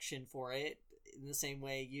of affection for it in the same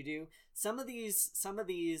way you do. Some of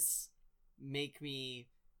these make me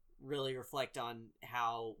really reflect on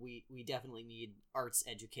how we definitely need arts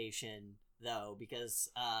education though, because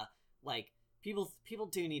like people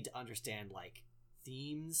do need to understand like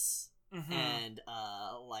themes and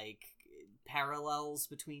like parallels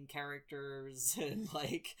between characters and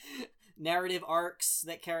like narrative arcs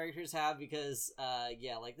that characters have, because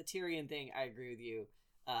yeah, like the Tyrion thing, I agree with you.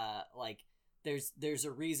 Like there's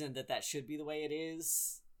a reason that should be the way it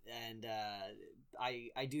is, and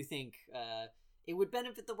I do think it would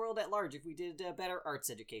benefit the world at large if we did a better arts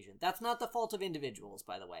education. That's not the fault of individuals,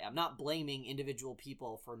 by the way. I'm not blaming individual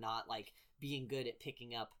people for not like being good at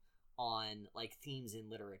picking up on like themes in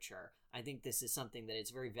literature. I think this is something that is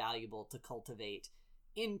very valuable to cultivate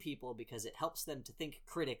in people because it helps them to think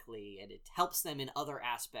critically and it helps them in other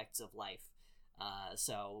aspects of life.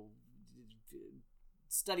 So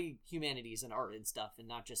study humanities and art and stuff, and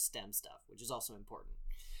not just STEM stuff, which is also important.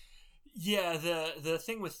 Yeah, the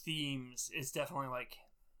thing with themes is definitely like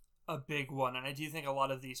a big one, and I do think a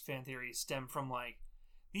lot of these fan theories stem from like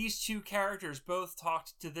these two characters both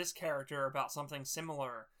talked to this character about something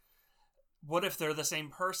similar. What if they're the same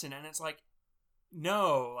person? And it's like,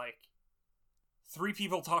 no, like 3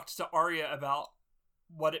 people talked to Arya about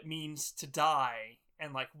what it means to die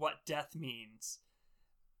and like what death means,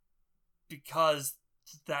 because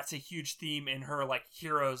that's a huge theme in her like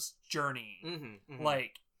hero's journey.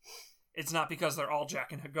 Like, it's not because they're all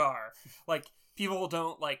Jack and Hagar. Like, people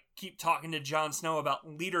don't like keep talking to Jon Snow about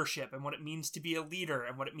leadership and what it means to be a leader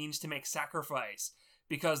and what it means to make sacrifice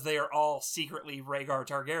because they are all secretly Rhaegar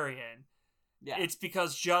Targaryen. Yeah. It's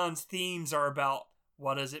because Jon's themes are about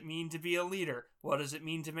what does it mean to be a leader? What does it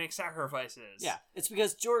mean to make sacrifices? Yeah, it's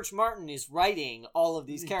because George Martin is writing all of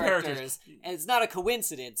these characters, and it's not a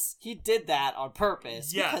coincidence. He did that on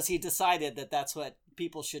purpose because he decided that that's what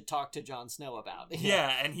people should talk to Jon Snow about.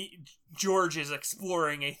 Yeah, and George is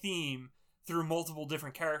exploring a theme through multiple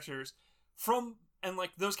different characters and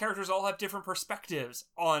like those characters all have different perspectives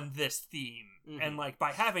on this theme. And like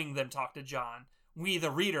by having them talk to Jon, we the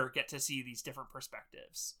reader get to see these different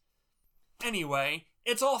perspectives. Anyway,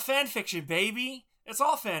 it's all fan fiction, baby. It's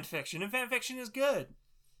all fan fiction, and fan fiction is good.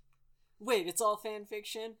 Wait, it's all fan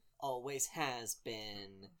fiction? Always has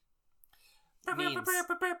been.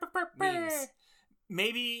 Memes.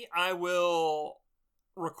 Maybe I will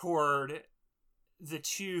record the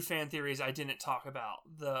 2 fan theories I didn't talk about.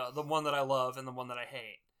 The one that I love and the one that I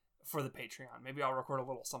hate. for the Patreon. Maybe I'll record a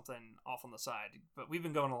little something off on the side, but we've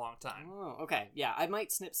been going a long time. Oh, okay. Yeah, I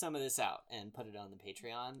might snip some of this out and put it on the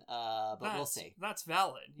Patreon, but we'll see. That's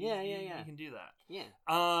valid. Yeah. You can do that.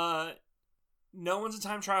 Yeah. No one's a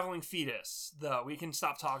time-traveling fetus, though. We can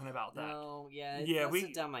stop talking about that. No, yeah, that's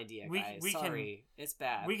a dumb idea, guys. Sorry. It's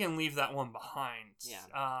bad. We can leave that one behind.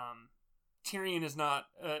 Yeah. Tyrion is not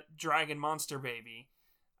a dragon monster baby.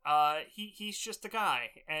 He's just a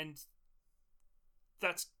guy, and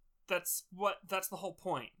that's the whole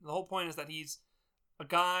point. The whole point is that he's a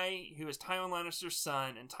guy who is Tywin Lannister's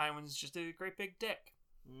son, and Tywin's just a great big dick.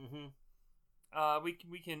 Mm-hmm.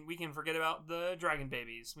 We can forget about the dragon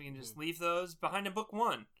babies. We can just leave those behind in book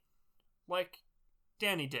 1, like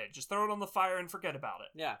Dany did. Just throw it on the fire and forget about it.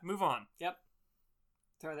 Yeah. Move on. Yep.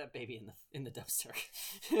 Throw that baby in the dumpster.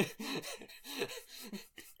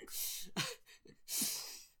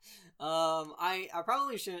 I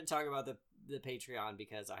probably shouldn't talk about the Patreon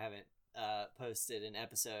because I haven't posted an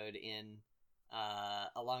episode in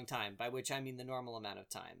a long time, by which I mean the normal amount of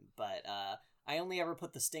time. But I only ever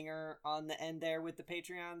put the stinger on the end there with the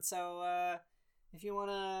Patreon, so if you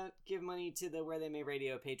want to give money to the Where They May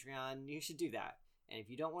Radio Patreon, you should do that. And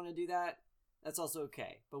if you don't want to do that, that's also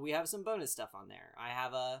okay. But we have some bonus stuff on there. I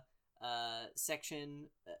have a section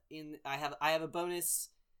I have a bonus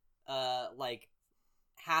like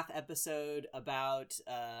half episode about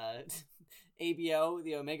ABO,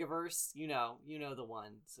 the Omegaverse. You know the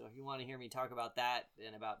one. So if you want to hear me talk about that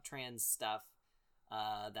and about trans stuff,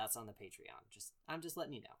 that's on the Patreon. I'm just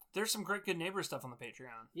letting you know. There's some great Good Neighbor stuff on the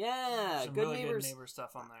Patreon. Yeah, some Good really Neighbors. Good Neighbor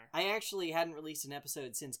stuff on there. I actually hadn't released an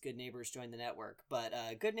episode since Good Neighbors joined the network, but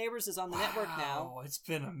Good Neighbors is on the network now. Oh, it's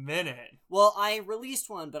been a minute. Well, I released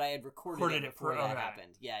one, but I had recorded it before that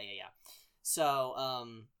happened. Yeah. So,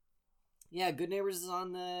 yeah, Good Neighbors is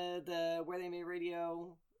on the Where They May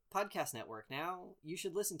Radio podcast network now. You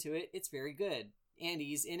should listen to it. It's very good.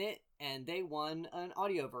 Andy's in it, and they won an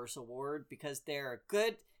Audioverse award because they're a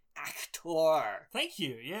good actor. Thank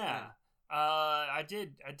you. Yeah. I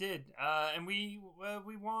did. And we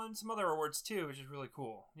won some other awards too, which is really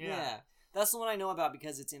cool. Yeah. That's the one I know about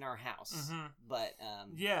because it's in our house. Mm-hmm. But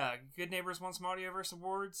yeah, Good Neighbors won some Audioverse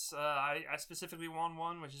awards. I specifically won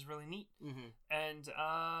one, which is really neat. Mm-hmm. And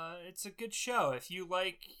it's a good show. If you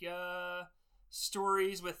like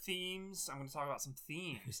stories with themes, I'm going to talk about some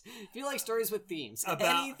themes. If you like stories with themes,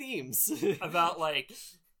 any themes about like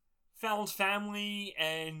found family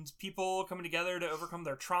and people coming together to overcome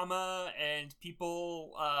their trauma, and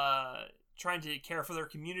people trying to care for their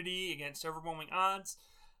community against overwhelming odds,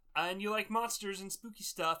 and you like monsters and spooky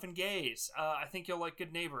stuff and gays, I think you'll like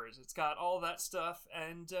Good Neighbors. It's got all that stuff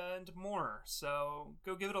and more. So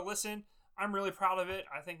go give it a listen. I'm really proud of it.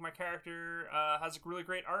 I think my character has a really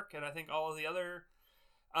great arc, and I think all of the other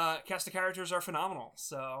cast of characters are phenomenal.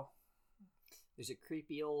 So there's a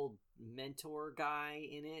creepy old mentor guy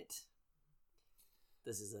in it.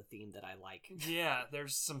 This is a theme that I like. Yeah,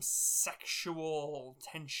 there's some sexual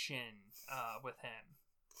tension with him.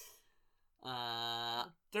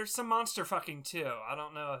 There's some monster fucking too. I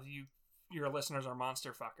don't know if your listeners are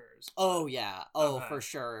monster fuckers. Oh yeah. Oh, okay. For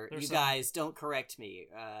sure. There's guys don't correct me.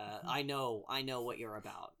 I know what you're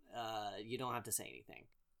about. You don't have to say anything.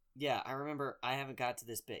 Yeah, I remember. I haven't got to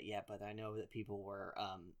this bit yet, but I know that people were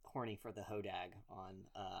horny for the Hodag on.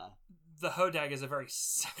 The Hodag is a very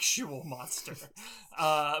sexual monster,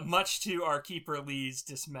 much to our keeper Lee's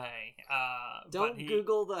dismay. Don't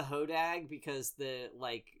Google the Hodag because the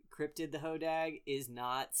cryptid the Hodag is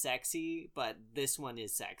not sexy, but this one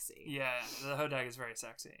is sexy. Yeah, the Hodag is very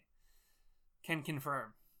sexy. Can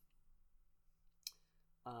confirm.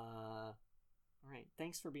 All right.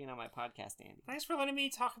 Thanks for being on my podcast, Andy. Thanks for letting me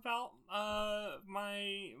talk about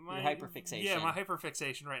my your hyperfixation. Yeah, my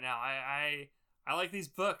hyperfixation right now. I like these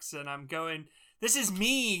books, and I'm going. This is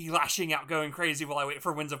me lashing out, going crazy while I wait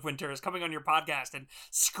for Winds of Winter, is coming on your podcast and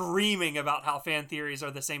screaming about how fan theories are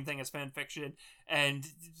the same thing as fan fiction, and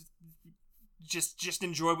just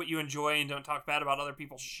enjoy what you enjoy and don't talk bad about other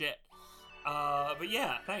people's shit. But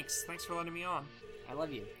yeah, thanks for letting me on. I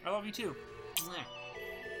love you. I love you too. Mwah.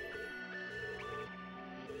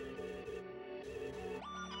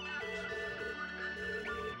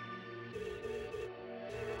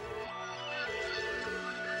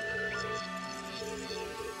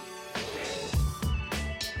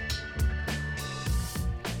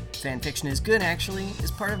 Fanfiction is Good, Actually,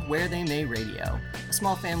 is part of Where They May Radio, a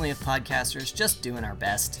small family of podcasters just doing our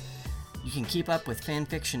best. You can keep up with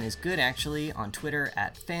Fanfiction is Good, Actually on Twitter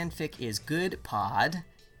at fanficisgoodpod,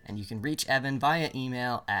 and you can reach Evan via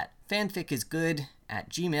email at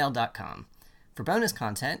fanficisgood@gmail.com. For bonus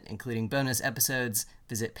content, including bonus episodes,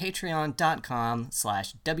 visit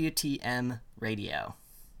patreon.com/WTMradio.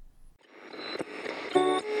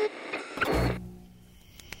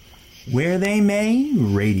 Where They May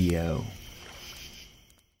Radio.